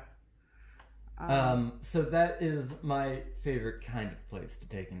 Yeah. So that is my favorite kind of place to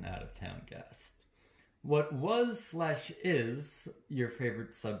take an out-of-town guest. What was/is your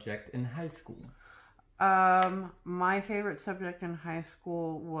favorite subject in high school? My favorite subject in high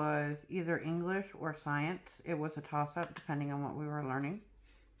school was either English or science. It was a toss-up depending on what we were learning.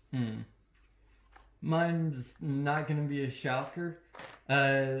 Mine's not going to be a shocker.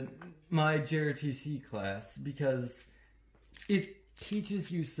 My JRTC class, because it teaches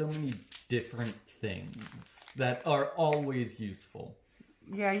you so many different things that are always useful.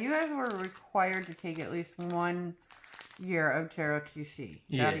 Yeah, you guys were required to take at least 1 year of JRTC.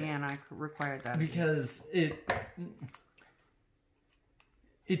 Yeah. Daddy and I required that. Because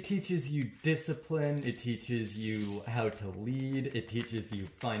it teaches you discipline, it teaches you how to lead, it teaches you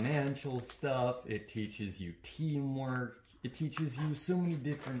financial stuff, it teaches you teamwork, it teaches you so many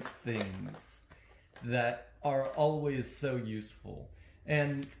different things that are always so useful.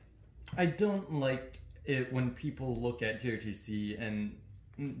 And I don't like it when people look at JRTC and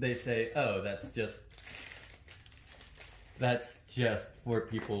they say, oh, that's just for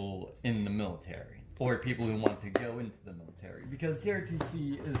people in the military. Or people who want to go into the military. Because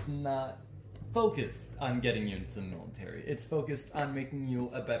JRTC is not focused on getting you into the military. It's focused on making you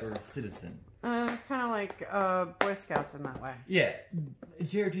a better citizen. It's kind of like Boy Scouts in that way. Yeah.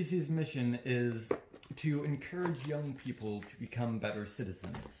 JRTC's mission is to encourage young people to become better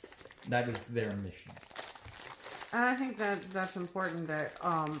citizens. That is their mission. And I think that's important that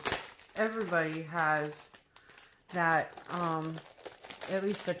everybody has that at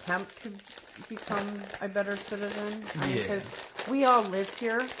least attempt to become a better citizen. Because we all live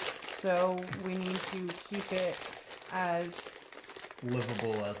here, so we need to keep it as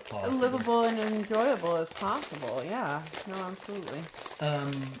livable as possible. Livable and enjoyable as possible, yeah. No, absolutely.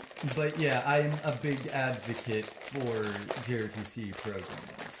 But yeah, I'm a big advocate for JRTC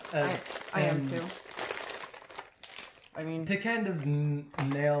programs. I am too. I mean, to kind of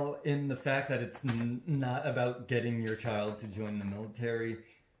nail in the fact that it's not about getting your child to join the military,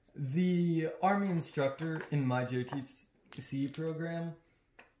 the Army instructor in my JRTC program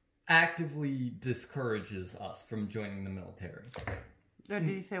actively discourages us from joining the military. Did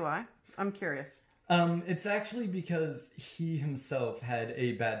you say why? I'm curious. It's actually because he himself had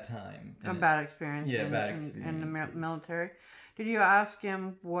a bad time. Bad experience. Yeah, bad experience. In the military. Did you ask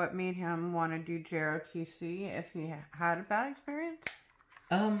him what made him want to do JROTC if he had a bad experience?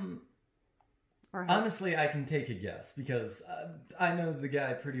 Honestly, I can take a guess because I know the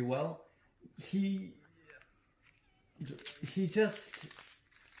guy pretty well. He's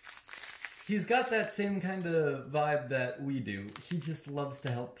got that same kind of vibe that we do. He just loves to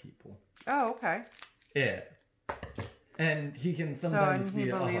help people. Oh, okay. Yeah. And he can sometimes be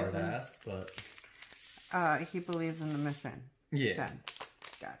a hard ass, but... he believes in the mission. Yeah. Then.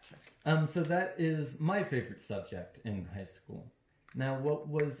 Gotcha. So that is my favorite subject in high school. Now, what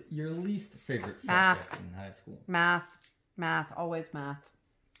was your least favorite subject in high school? Math. Always math.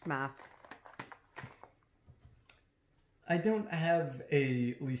 I don't have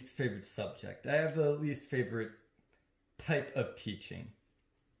a least favorite subject. I have a least favorite type of teaching.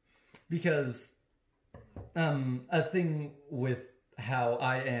 Because a thing with how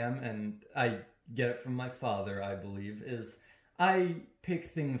I am, and I get it from my father, I believe, is I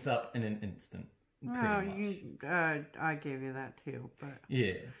pick things up in an instant. I gave you that too, but...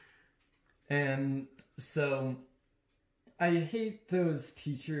 Yeah. And so, I hate those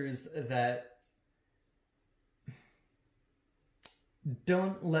teachers that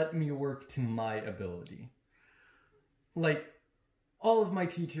don't let me work to my ability. Like, all of my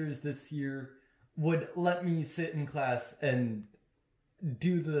teachers this year would let me sit in class and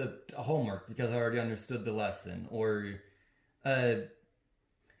do the homework because I already understood the lesson, or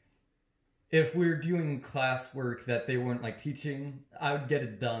if we're doing classwork that they weren't like teaching, I would get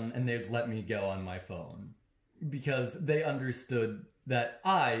it done and they'd let me go on my phone because they understood that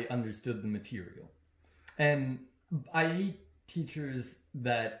I understood the material. And I hate teachers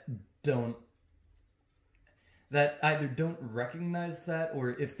that either don't recognize that, or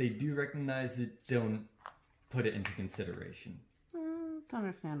if they do recognize it, don't put it into consideration. It's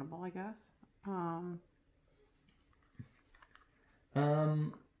understandable, I guess.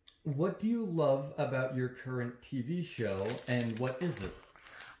 What do you love about your current TV show, and what is it?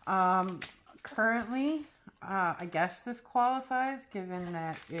 Currently, I guess this qualifies, given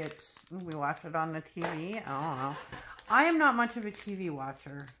that we watch it on the TV. I don't know. I am not much of a TV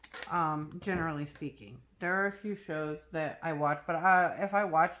watcher, generally speaking. There are a few shows that I watch, but if I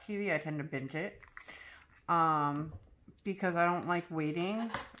watch TV, I tend to binge it. Because I don't like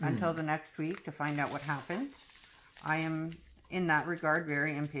waiting until the next week to find out what happens. I am, in that regard,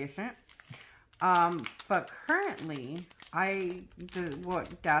 very impatient. But currently,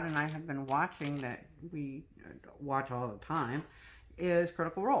 what Dad and I have been watching that we watch all the time is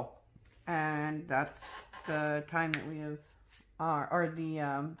Critical Role. And that's the time that we have, or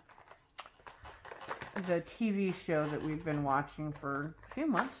the TV show that we've been watching for a few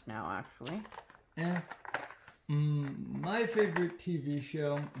months now, actually. Yeah. My favorite TV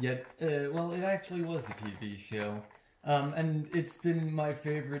show, well, it actually was a TV show. And it's been my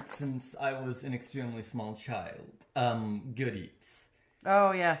favorite since I was an extremely small child. Good Eats.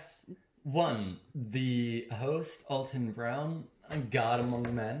 Oh, yes. One, the host, Alton Brown, God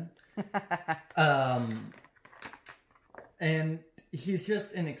among men. And he's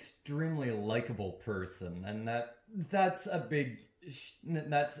just an extremely likable person, and that's a big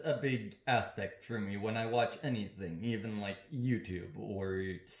aspect for me when I watch anything, even like YouTube or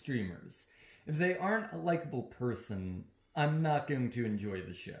streamers. If they aren't a likable person, I'm not going to enjoy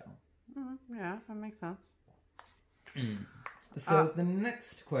the show. Yeah, that makes sense. So the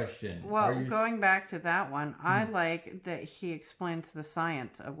next question. Well, going back to that one, I like that he explains the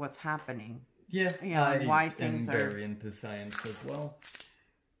science of what's happening. Yeah, why things am very into science as well.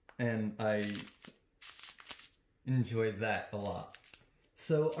 And I enjoy that a lot.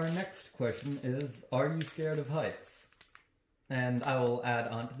 So our next question is, are you scared of heights? And I will add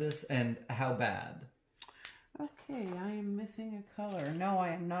on to this, and how bad? Okay, I am missing a color. No, I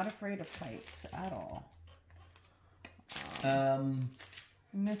am not afraid of heights at all.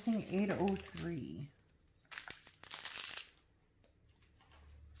 Missing 803.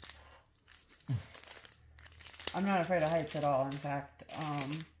 I'm not afraid of heights at all. In fact,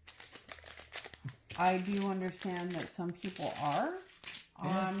 I do understand that some people are.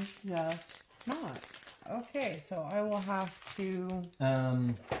 Yeah. I'm just not. Okay, so I will have to...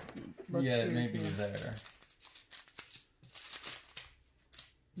 yeah, maybe there.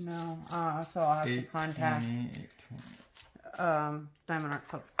 No, so I'll have to contact Diamond Art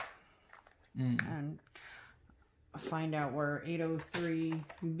Club and find out where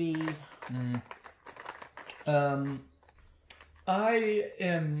 803B... I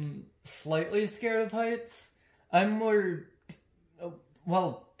am slightly scared of heights. I'm more...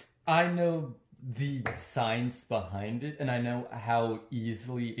 Well, I know the science behind it, and I know how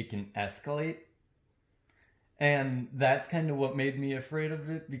easily it can escalate. And that's kind of what made me afraid of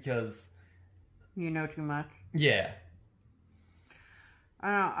it, because... You know too much? Yeah. I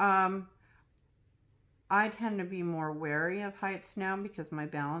don't know, I tend to be more wary of heights now because my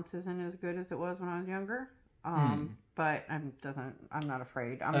balance isn't as good as it was when I was younger. But I'm not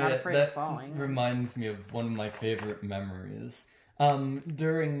afraid. I'm not afraid of falling. That reminds me of one of my favorite memories.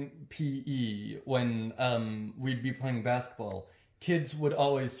 During PE, when we'd be playing basketball, kids would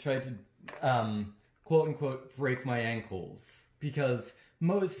always try to, quote-unquote, break my ankles. Because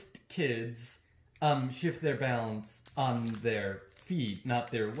most kids shift their balance on their feet, not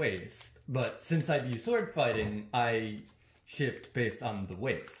their waist. But since I do sword fighting, I shift based on the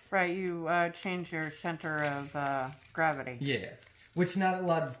waist. Right, you change your center of gravity. Yeah. Which not a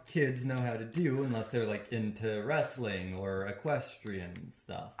lot of kids know how to do unless they're like into wrestling or equestrian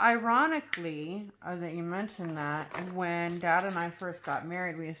stuff. Ironically, that you mentioned that, when Dad and I first got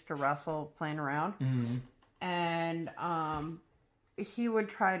married, we used to wrestle playing around. Mm-hmm. And he would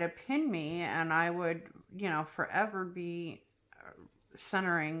try to pin me, and I would, forever be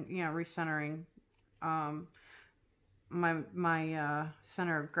recentering my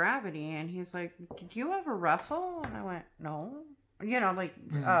center of gravity. And he's like, "Did you ever wrestle?" And I went, "No."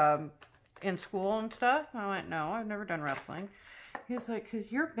 In school and stuff. I went, "No, I've never done wrestling." He's like, "'Cause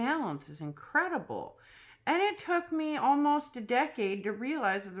your balance is incredible." And it took me almost a decade to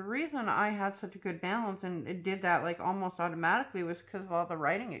realize that the reason I had such a good balance and it did that like almost automatically was because of all the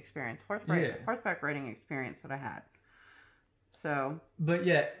riding experience, horseback riding experience that I had. So. But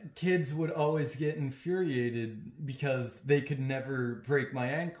yeah, kids would always get infuriated because they could never break my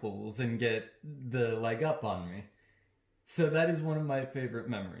ankles and get the leg up on me. So that is one of my favorite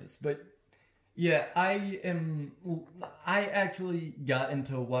memories. But yeah, I actually got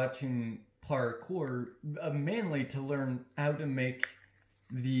into watching parkour mainly to learn how to make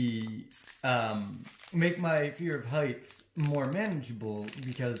my fear of heights more manageable,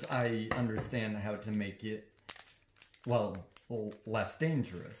 because I understand how to make it, well, less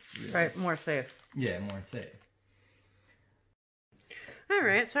dangerous. Really. Right, more safe. Yeah, more safe.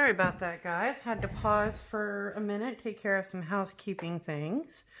 Alright, sorry about that, guys. Had to pause for a minute, take care of some housekeeping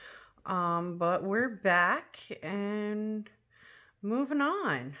things. But we're back and moving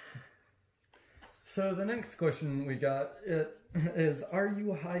on. So the next question we got is, are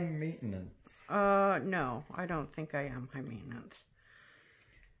you high maintenance? No, I don't think I am high maintenance.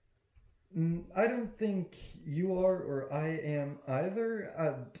 I don't think you are, or I am either.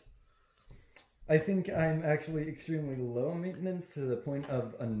 I think I'm actually extremely low maintenance to the point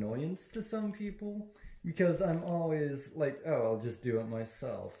of annoyance to some people, because I'm always like, oh, I'll just do it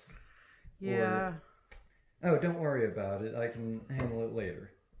myself. Yeah. Or, oh, don't worry about it, I can handle it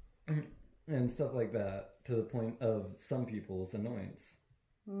later. And stuff like that, to the point of some people's annoyance.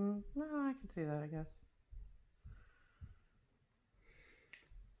 No, I can see that, I guess.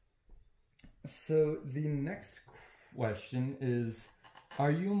 So the next question is,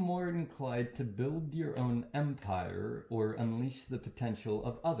 are you more inclined to build your own empire or unleash the potential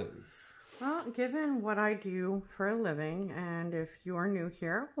of others? Well, given what I do for a living, and if you are new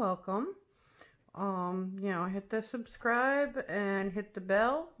here, welcome. Hit the subscribe and hit the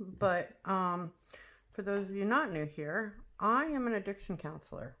bell. But for those of you not new here, I am an addiction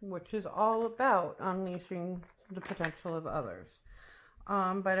counselor, which is all about unleashing the potential of others.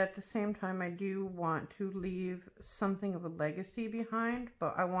 But at the same time, I do want to leave something of a legacy behind,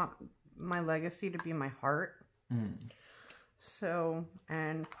 but I want my legacy to be my heart. So,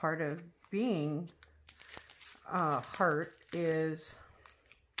 and part of being heart is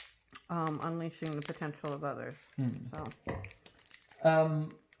unleashing the potential of others. So.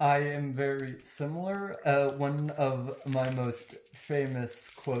 I am very similar. One of my most famous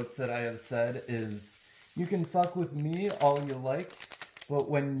quotes that I have said is, "You can fuck with me all you like, but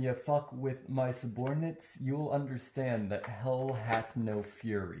when you fuck with my subordinates, you'll understand that hell hath no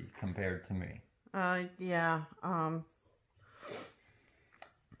fury compared to me." Yeah.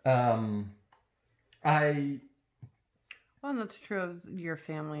 Well, that's true of your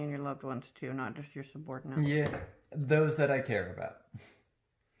family and your loved ones too, not just your subordinates. Yeah, those that I care about.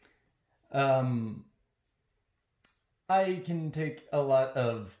 I can take a lot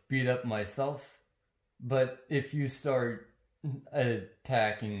of beat up myself, but if you start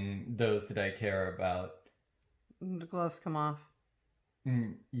attacking those that I care about, the gloves come off.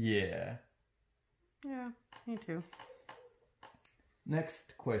 Yeah. Yeah, me too.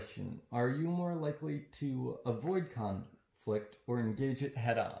 Next question. Are you more likely to avoid conflict or engage it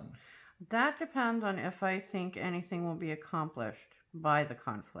head on? That depends on if I think anything will be accomplished by the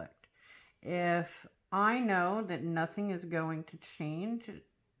conflict. If I know that nothing is going to change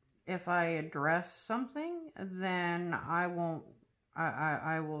if I address something, then I won't,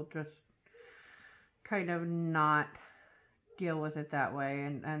 I will just kind of not deal with it that way.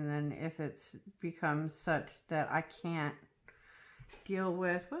 And then if it's become such that I can't deal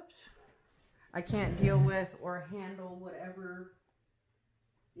with, I can't deal with or handle whatever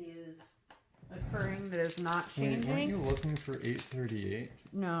is occurring that is not changing. Weren't you looking for 838?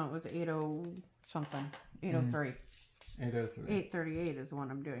 No, it was 80 something. 803. 803. 838 is the one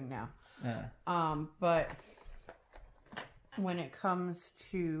I'm doing now. Yeah. But when it comes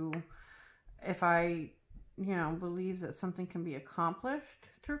to if I, believe that something can be accomplished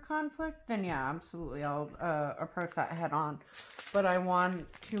through conflict, then yeah, absolutely, I'll approach that head on. But I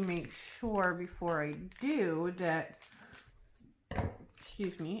want to make sure before I do that,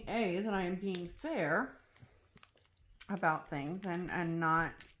 that I am being fair about things and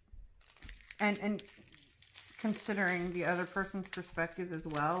not, and considering the other person's perspective as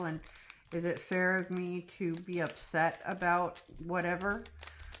well. And is it fair of me to be upset about whatever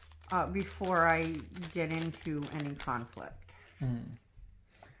before I get into any conflict?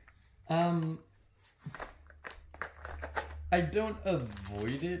 I don't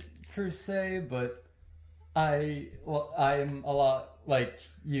avoid it per se, but I'm a lot like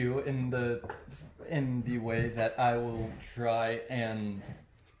you in the way that I will try and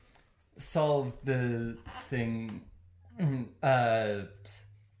solve the thing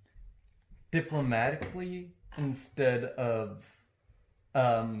diplomatically instead of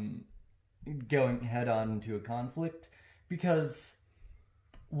going head on into a conflict, because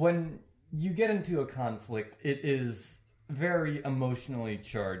when you get into a conflict, it is very emotionally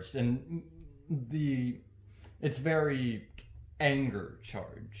charged, and it's very anger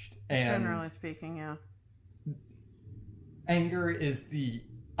charged. And generally speaking, yeah. Anger is the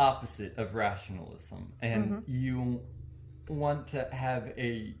opposite of rationalism, and you want to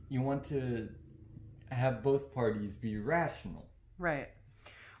have both parties be rational. Right.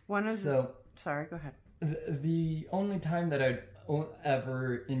 Sorry, go ahead. The only time that I'd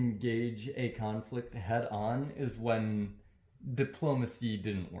ever engage a conflict head on is when diplomacy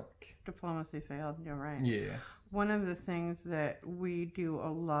didn't work. Diplomacy failed, you're right. Yeah. One of the things that we do a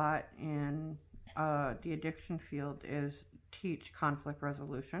lot in the addiction field is teach conflict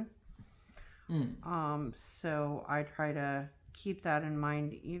resolution. So I try to keep that in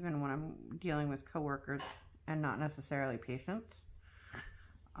mind even when I'm dealing with coworkers and not necessarily patients.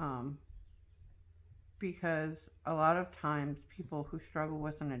 Because a lot of times people who struggle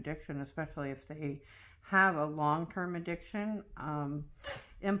with an addiction, especially if they have a long-term addiction,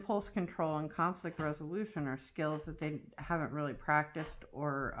 impulse control and conflict resolution are skills that they haven't really practiced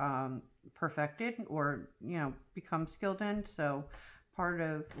or perfected or, become skilled in. So part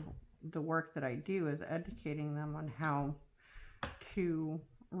of the work that I do is educating them on how to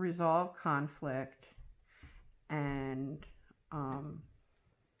resolve conflict and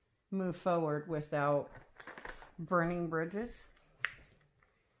move forward without burning bridges.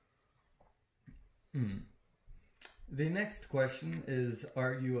 The next question is,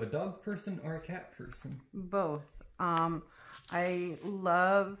 are you a dog person or a cat person? Both. I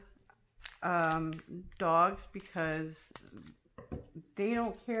love dogs because they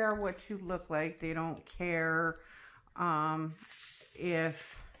don't care what you look like. They don't care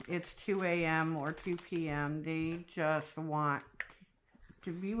if it's 2 a.m. or 2 p.m. They just want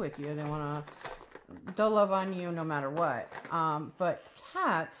to be with you. They'll love on you no matter what. But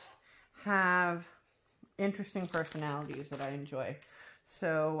cats have interesting personalities that I enjoy.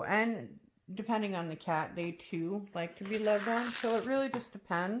 So, and depending on the cat, they too like to be loved on. So it really just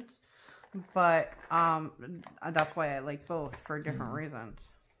depends. But that's why I like both for different reasons.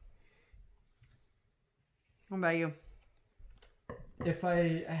 What about you? If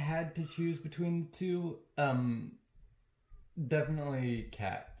I had to choose between the two, definitely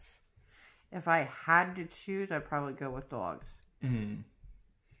cats. If I had to choose, I'd probably go with dogs.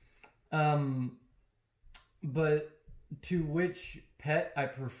 But to which pet I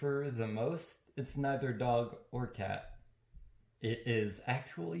prefer the most, it's neither dog or cat. It is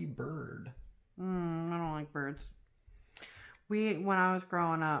actually bird. I don't like birds. When I was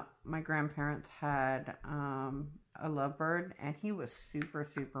growing up, my grandparents had a lovebird, and he was super,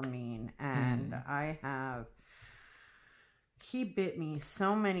 super mean. And he bit me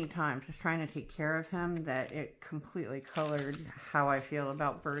so many times just trying to take care of him that it completely colored how I feel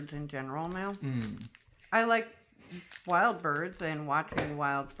about birds in general now. I like wild birds and watching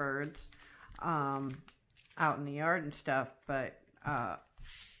wild birds out in the yard and stuff, but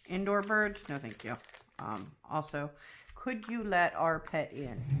indoor birds, no thank you. Also, could you let our pet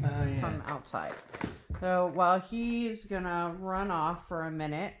in from outside? So while he's gonna run off for a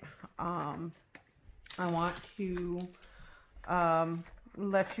minute, I want to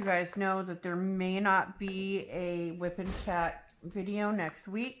let you guys know that there may not be a Whip and Chat video next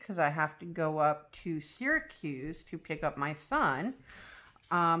week because I have to go up to Syracuse to pick up my son,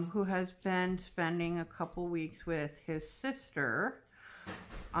 who has been spending a couple weeks with his sister,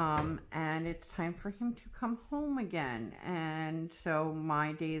 and it's time for him to come home again. And so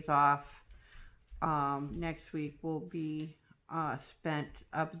my days off next week will be spent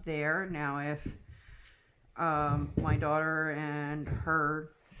up there. Now if my daughter and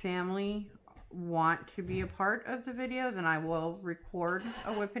her family want to be a part of the video, then I will record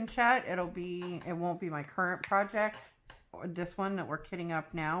a Whip and Chat. It won't be my current project, or this one that we're kitting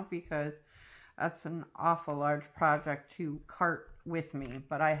up now, because that's an awful large project to cart with me.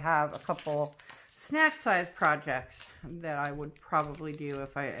 But I have a couple snack size projects that I would probably do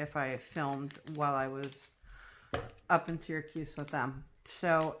if I filmed while I was up in Syracuse with them.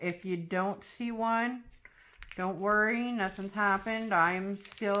 So if you don't see one, don't worry, nothing's happened. I'm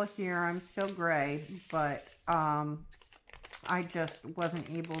still here. I'm still gray, but I just wasn't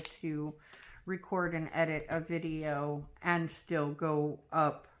able to record and edit a video and still go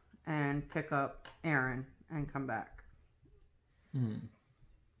up and pick up Aaron and come back. The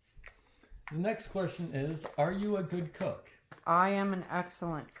next question is, are you a good cook? I am an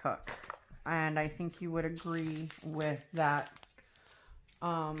excellent cook. and I think you would agree with that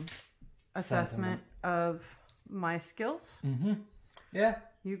assessment of my skills. Mm-hmm. Yeah.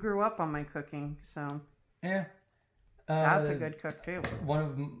 You grew up on my cooking, so yeah. That's a good cook too.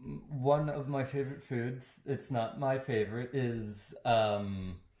 One of my favorite foods. It's not my favorite. Is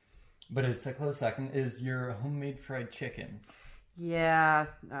but it's a close second. Is your homemade fried chicken? Yeah,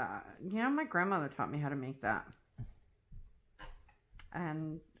 my grandmother taught me how to make that,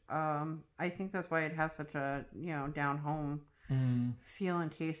 and I think that's why it has such a down home feel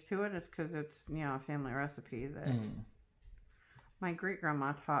and taste to it. It's because it's a family recipe that my great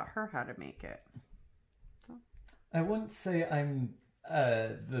grandma taught her how to make it. So. I wouldn't say I'm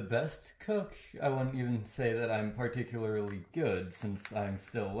the best cook. I wouldn't even say that I'm particularly good, since I'm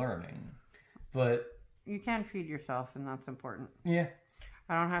still learning. But you can feed yourself, and that's important. Yeah.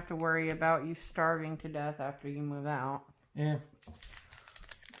 I don't have to worry about you starving to death after you move out. Yeah.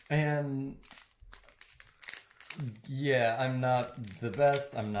 And yeah, I'm not the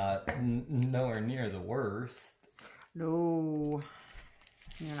best. I'm not nowhere near the worst. No,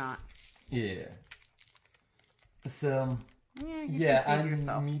 you're not. Yeah. So, yeah, I'm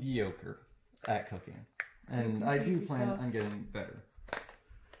yourself. mediocre at cooking. And I do plan on getting better.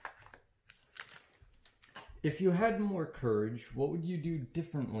 If you had more courage, what would you do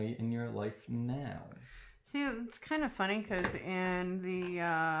differently in your life now? See, it's kind of funny because in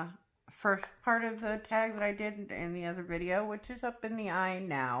the first part of the tag that I did in the other video, which is up in the eye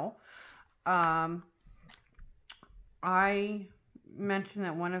now, I mentioned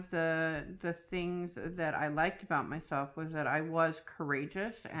that one of the things that I liked about myself was that I was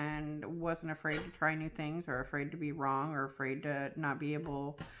courageous and wasn't afraid to try new things, or afraid to be wrong, or afraid to not be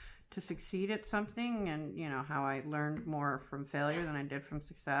able to succeed at something, and how I learned more from failure than I did from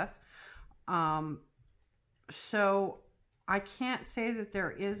success. So I can't say that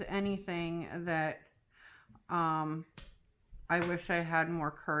there is anything that I wish I had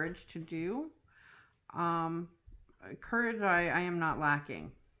more courage to do. Courage I am not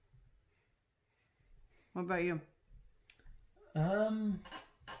lacking. What about you?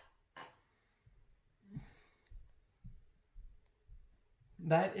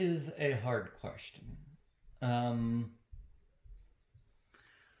 That is a hard question.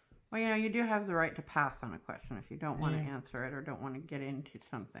 Well, you do have the right to pass on a question if you don't want to answer it or don't want to get into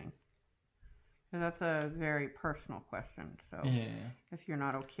something. Because that's a very personal question. So if you're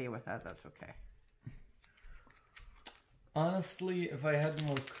not okay with that, that's okay. Honestly, if I had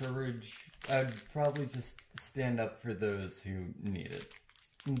more courage, I'd probably just stand up for those who need it.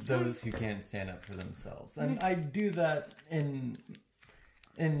 Those who can't stand up for themselves. And I do that in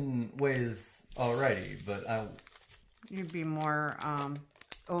ways already, but you'd be more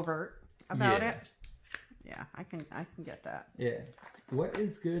overt about it. Yeah, I can get that. Yeah. What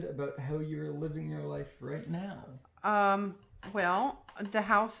is good about how you're living your life right now? Well, the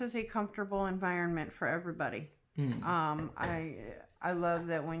house is a comfortable environment for everybody. I love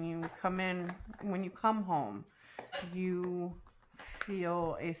that when you come home, you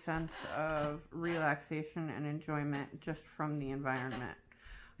feel a sense of relaxation and enjoyment just from the environment.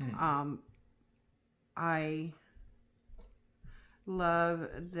 I love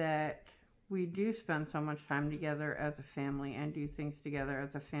that we do spend so much time together as a family and do things together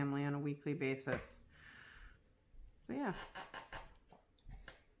as a family on a weekly basis. So yeah.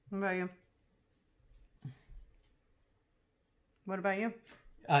 What about you? What about you?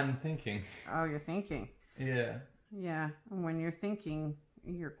 I'm thinking. Oh, you're thinking. Yeah. Yeah. When you're thinking,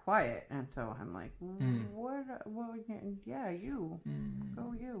 you're quiet, and so I'm like, what? Yeah, you.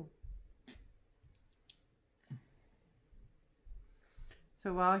 Go you.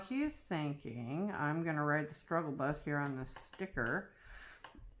 So while he's thinking, I'm gonna ride the struggle bus here on this sticker,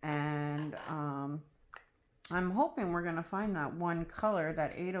 and I'm hoping we're gonna find that one color,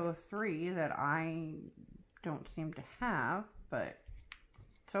 that 803, that I don't seem to have, but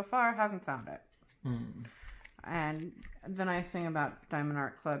so far I haven't found it. And the nice thing about Diamond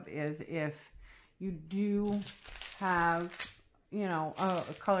Art Club is if you do have, a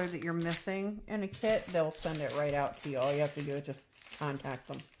color that you're missing in a kit, they'll send it right out to you. All you have to do is just contact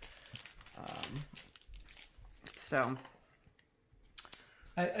them. So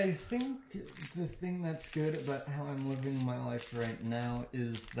I think the thing that's good about how I'm living my life right now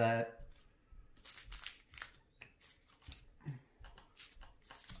is that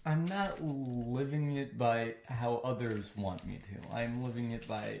I'm not living it by how others want me to. I'm living it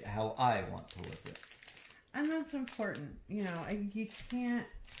by how I want to live it. And that's important. You can't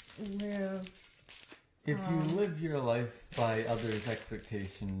live... If you live your life by others'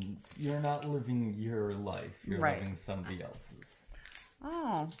 expectations, you're not living your life. You're living somebody else's.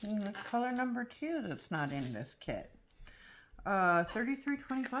 Oh, and it's color number 2 that's not in this kit.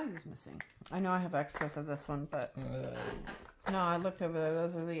 3325 is missing. I know I have extras of this one, but no, I looked over there.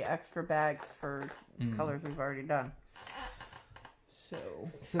 Those are the extra bags for colors we've already done. So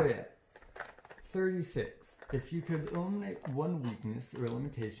yeah, 36. If you could eliminate one weakness or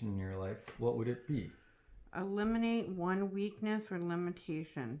limitation in your life, what would it be? Eliminate one weakness or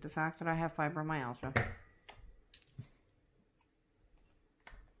limitation. The fact that I have fibromyalgia.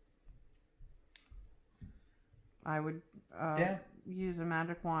 I would use a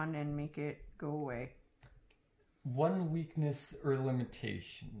magic wand and make it go away. One weakness or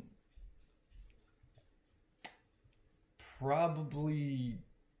limitation. Probably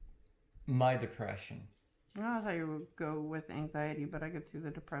my depression. I thought you would go with anxiety, but I could see the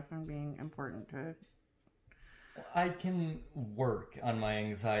depression being important to... I can work on my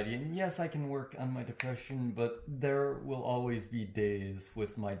anxiety, and yes, I can work on my depression, but there will always be days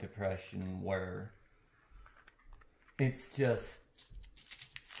with my depression where it's just...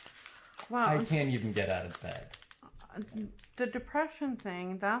 Well, I can't even get out of bed. The depression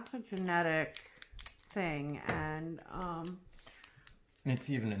thing, that's a genetic thing, and it's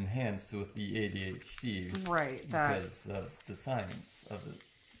even enhanced with the ADHD, right? Because of the science of it,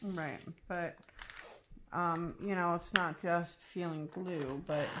 right? But you know, it's not just feeling blue,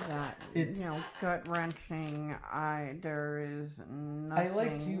 but that gut wrenching. There is nothing. I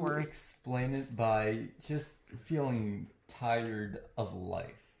like to explain it by just feeling tired of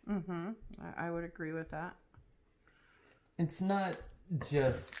life. I would agree with that. It's not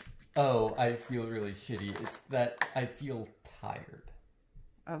just, oh, I feel really shitty. It's that I feel tired.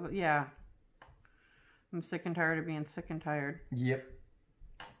 Yeah. I'm sick and tired of being sick and tired. Yep.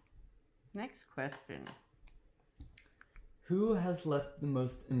 Next question. Who has left the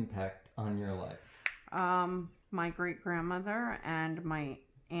most impact on your life? My great-grandmother and my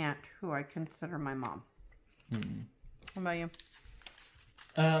aunt, who I consider my mom. What about you?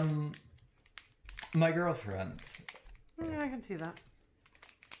 My girlfriend. Yeah, I can see that.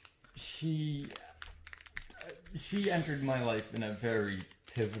 She entered my life in a very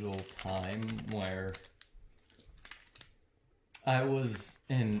pivotal time where I was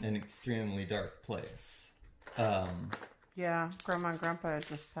in an extremely dark place. Yeah, Grandma and Grandpa had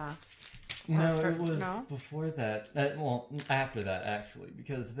just passed. No, it was before that. Well, after that, actually,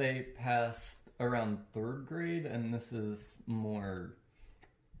 because they passed around 3rd grade, and this is more...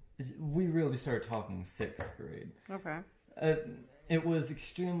 We really started talking 6th grade. Okay. It was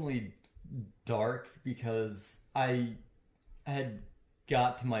extremely dark because I had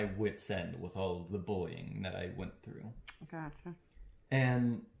got to my wit's end with all of the bullying that I went through. Gotcha.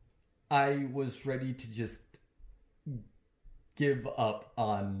 And I was ready to just give up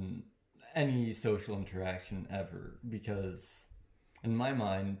on any social interaction ever because in my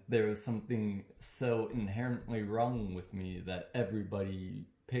mind there was something so inherently wrong with me that everybody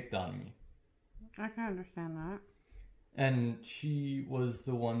picked on me. I can understand that. And she was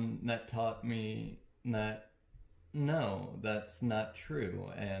the one that taught me that no, that's not true,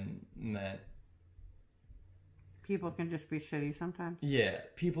 and that people can just be shitty sometimes. Yeah,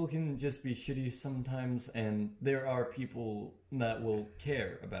 people can just be shitty sometimes, and there are people that will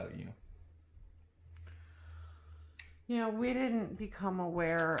care about you. You know, we didn't become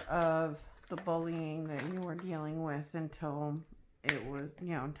aware of the bullying that you were dealing with until it was,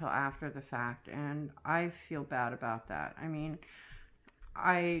 until after the fact, and I feel bad about that. I mean,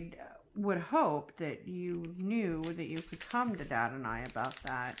 I would hope that you knew that you could come to Dad and I about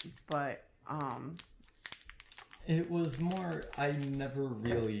that, but it was more, I never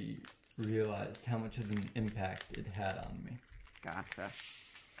really realized how much of an impact it had on me. Gotcha.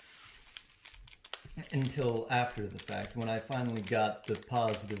 Until after the fact, when I finally got the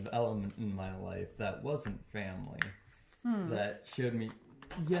positive element in my life that wasn't family, that showed me,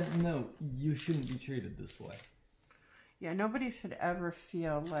 yeah, no, you shouldn't be treated this way. Yeah, nobody should ever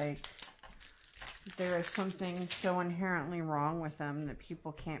feel like there is something so inherently wrong with them that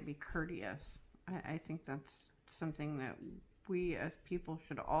people can't be courteous. I think that's something that we as people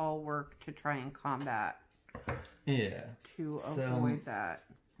should all work to try and combat. Yeah. To avoid that.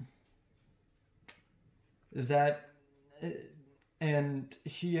 And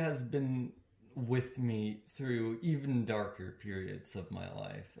she has been with me through even darker periods of my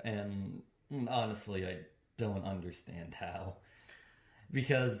life, and honestly, I don't understand how.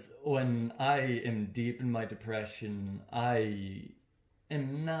 Because when I am deep in my depression, I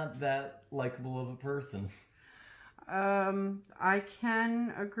am not that likable of a person. I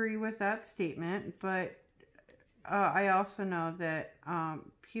can agree with that statement, but I also know that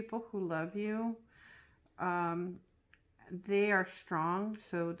people who love you they are strong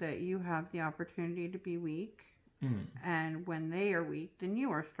so that you have the opportunity to be weak. And when they are weak, then you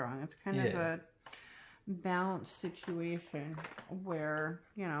are strong. It's kind of a balanced situation where,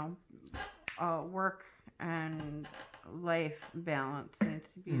 you know, work and life balance needs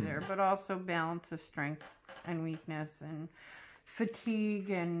to be there, but also balance of strength and weakness and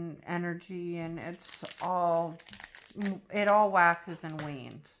fatigue and energy, and it all waxes and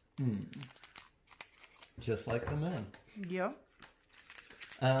wanes. Just like the moon. Yep.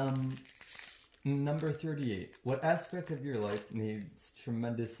 Number 38. What aspect of your life needs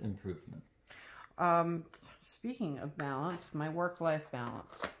tremendous improvement? Speaking of balance, my work-life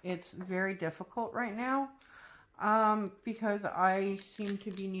balance. It's very difficult right now because I seem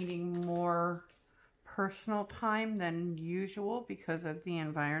to be needing more personal time than usual because of the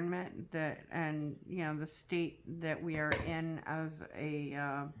environment and you know, the state that we are in as a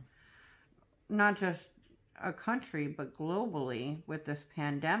not just a country but globally with this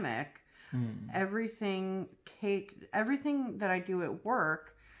pandemic. Everything that I do at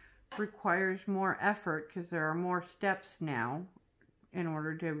work requires more effort because there are more steps now in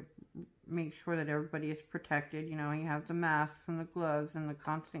order to make sure that everybody is protected. You know, you have the masks and the gloves and the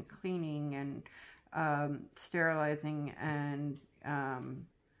constant cleaning and sterilizing, and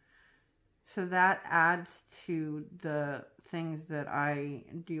so that adds to the things that I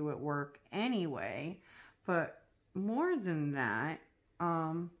do at work anyway. But more than that,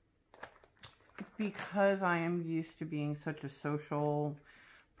 because I am used to being such a social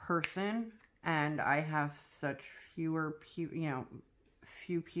person and I have such few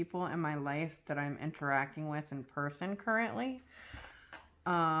people in my life that I'm interacting with in person currently,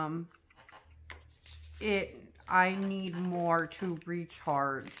 I need more to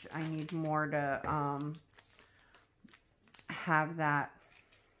recharge. I need more to have that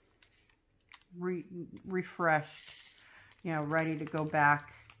refreshed, you know, ready to go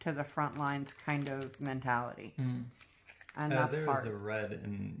back to the front lines kind of mentality. And that's there's hard. a red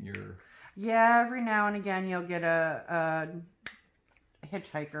in your... Yeah, every now and again you'll get a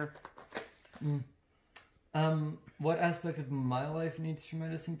hitchhiker. What aspect of my life needs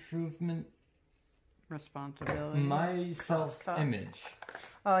tremendous improvement? Responsibility. My self-image.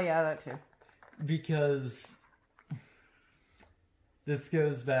 Oh yeah, that too. Because this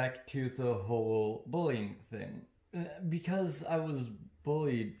goes back to the whole bullying thing. Because I was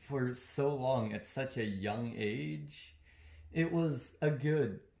bullied for so long at such a young age, it was a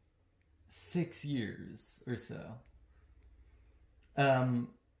good 6 years or so.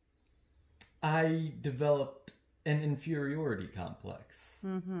 I developed an inferiority complex.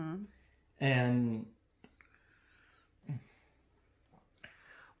 And...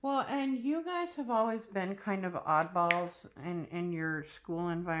 Well, and you guys have always been kind of oddballs in your school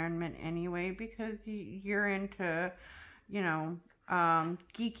environment anyway, because you're into, you know,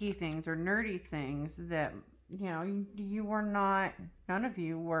 geeky things or nerdy things that, you know, you were not, none of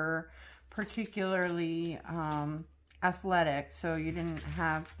you were particularly athletic, so you didn't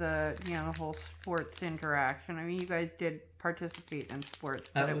have the, you know, the whole sports interaction. I mean, you guys did participate in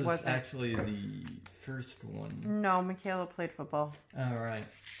sports, but it wasn't... actually the first one. No, Michaela played football. Oh, right.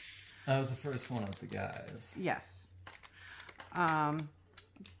 I was the first one of the guys. Yes.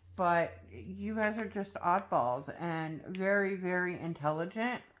 But you guys are just oddballs and very, very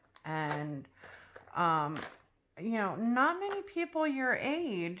intelligent, and, you know, not many people your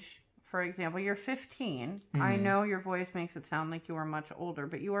age... For example, you're 15. I know your voice makes it sound like you are much older,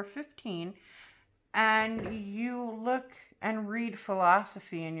 but you are 15, and you look and read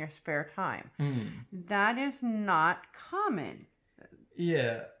philosophy in your spare time. That is not common.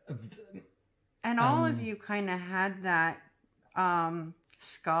 Yeah. And all of you kind of had that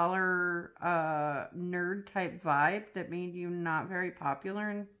scholar, nerd type vibe that made you not very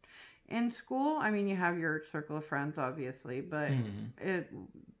popular in school. I mean, you have your circle of friends, obviously, but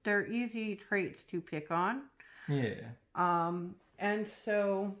they're easy traits to pick on. Yeah. And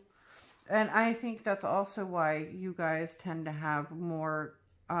so, and I think that's also why you guys tend to have more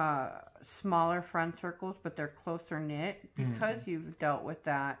smaller friend circles, but they're closer knit, because you've dealt with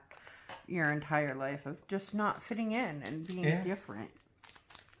that your entire life of just not fitting in and being different.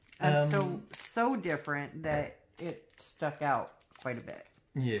 And so different that it stuck out quite a bit.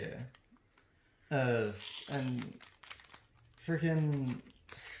 Yeah. And freaking...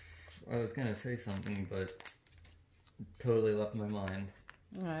 I was gonna say something, but totally left my mind.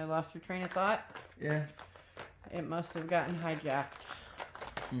 I lost your train of thought? Yeah. It must have gotten hijacked.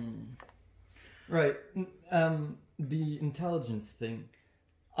 Right. The intelligence thing.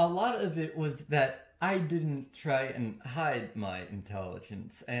 A lot of it was that I didn't try and hide my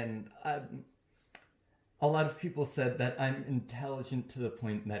intelligence, and a lot of people said that I'm intelligent to the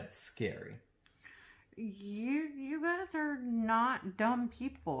point that it's scary. You guys are not dumb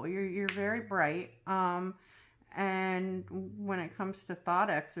people. You're very bright. And when it comes to thought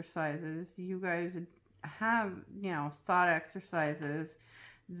exercises, you guys have, thought exercises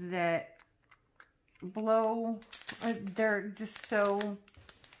that blow, they're just so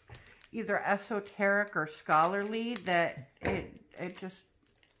either esoteric or scholarly that it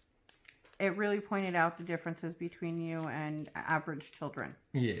really pointed out the differences between you and average children.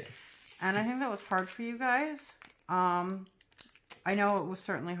 Yeah. And I think that was hard for you guys. I know it was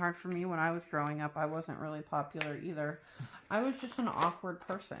certainly hard for me when I was growing up. I wasn't really popular either. I was just an awkward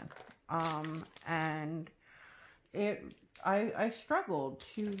person. And I struggled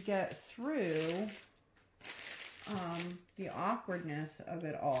to get through the awkwardness of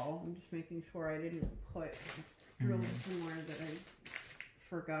it all. I'm just making sure I didn't put really somewhere that I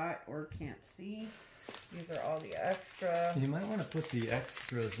forgot or can't see. These are all the extra. You might want to put the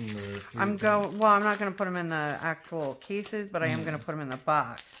extras in the... I'm not going to put them in the actual cases, but I am going to put them in the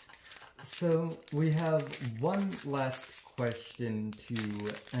box. So, we have one last question to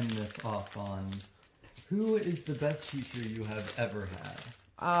end this off on. Who is the best teacher you have ever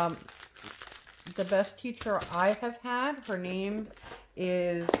had? The best teacher I have had, her name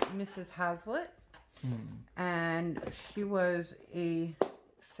is Mrs. Hazlitt. And she was a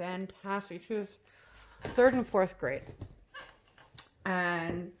fantastic, she was 3rd and 4th grade.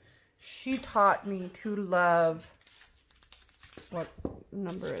 And she taught me to love, what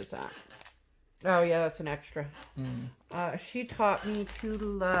number is that? Oh yeah, that's an extra. She taught me to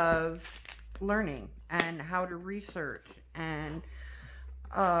love learning and how to research and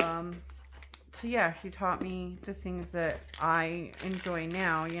so yeah, she taught me the things that I enjoy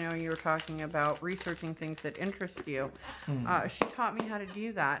now. You were talking about researching things that interest you. She taught me how to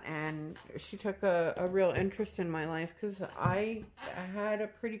do that, and she took a real interest in my life because I had a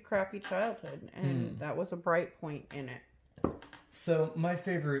pretty crappy childhood, and that was a bright point in it. So, my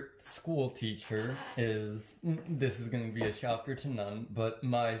favorite school teacher is, this is going to be a shocker to none, but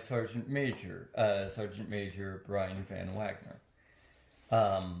my Sergeant Major Brian Van Wagner.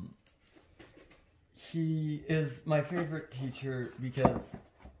 He is my favorite teacher because,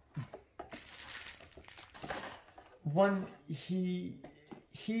 one, he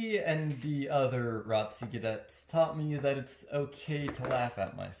and the other ROTC cadets taught me that it's okay to laugh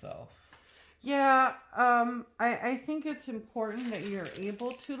at myself. Yeah, I think it's important that you're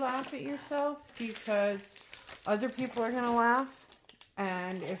able to laugh at yourself because other people are going to laugh.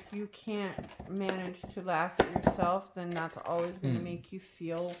 And if you can't manage to laugh at yourself, then that's always going to make you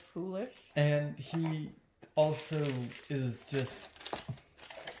feel foolish. And he also is just...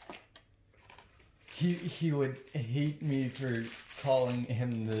 He would hate me for calling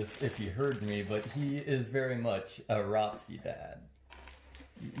him this if he heard me, but he is very much a ROTC dad.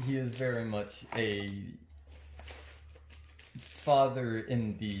 He is very much a father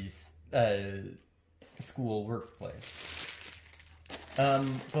in the school workplace.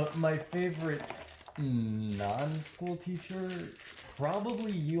 But my favorite non-school teacher,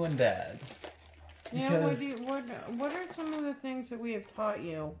 probably you and Dad. Yeah, what are some of the things that we have taught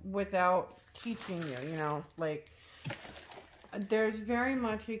you without teaching you, there's very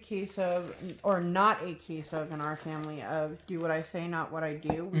much a case of, or not a case of in our family of do what I say, not what I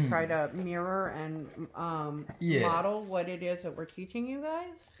do. We try to mirror and model what it is that we're teaching you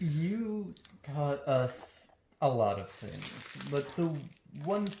guys. You taught us a lot of things, but the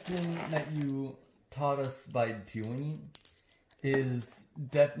one thing that you taught us by doing is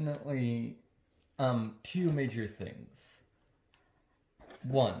definitely two major things.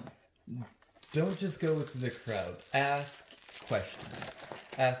 One, don't just go with the crowd. Ask questions.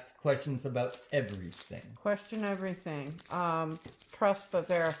 Ask questions about everything. Question everything. Trust but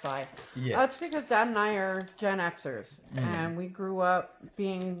verify. Yeah. That's because Dad and I are Gen Xers, and we grew up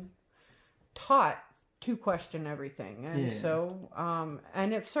being taught to question everything, and so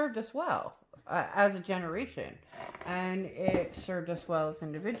and it served us well as a generation, and it served us well as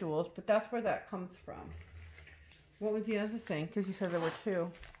individuals. But that's where that comes from. What was the other thing? Because you said there were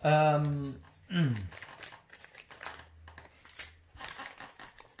two.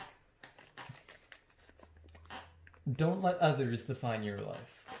 Don't let others define your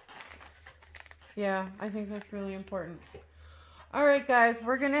life. Yeah, I think that's really important. All right, guys,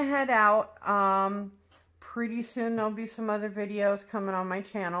 we're gonna head out. Pretty soon there'll be some other videos coming on my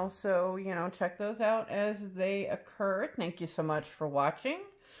channel, so check those out as they occur. Thank you so much for watching.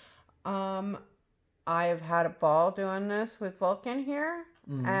 I've had a ball doing this with Vulcan here,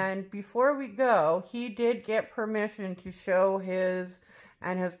 and before we go, he did get permission to show his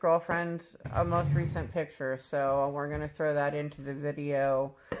and his girlfriend's most recent picture. So we're going to throw that into the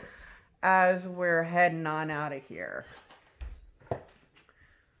video as we're heading on out of here.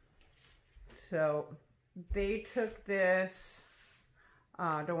 So they took this,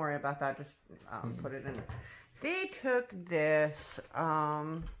 don't worry about that, just put it in. They took this,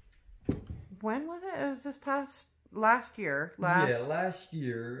 when was it? It was this past, last year. Last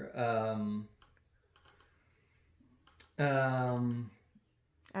year.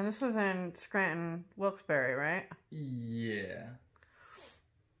 And this was in Scranton, Wilkes-Barre, right? Yeah.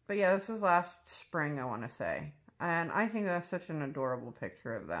 But yeah, this was last spring, I want to say. And I think that's such an adorable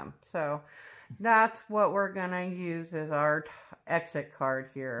picture of them. So that's what we're going to use as our exit card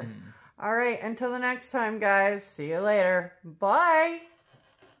here. All right, until the next time, guys. See you later. Bye.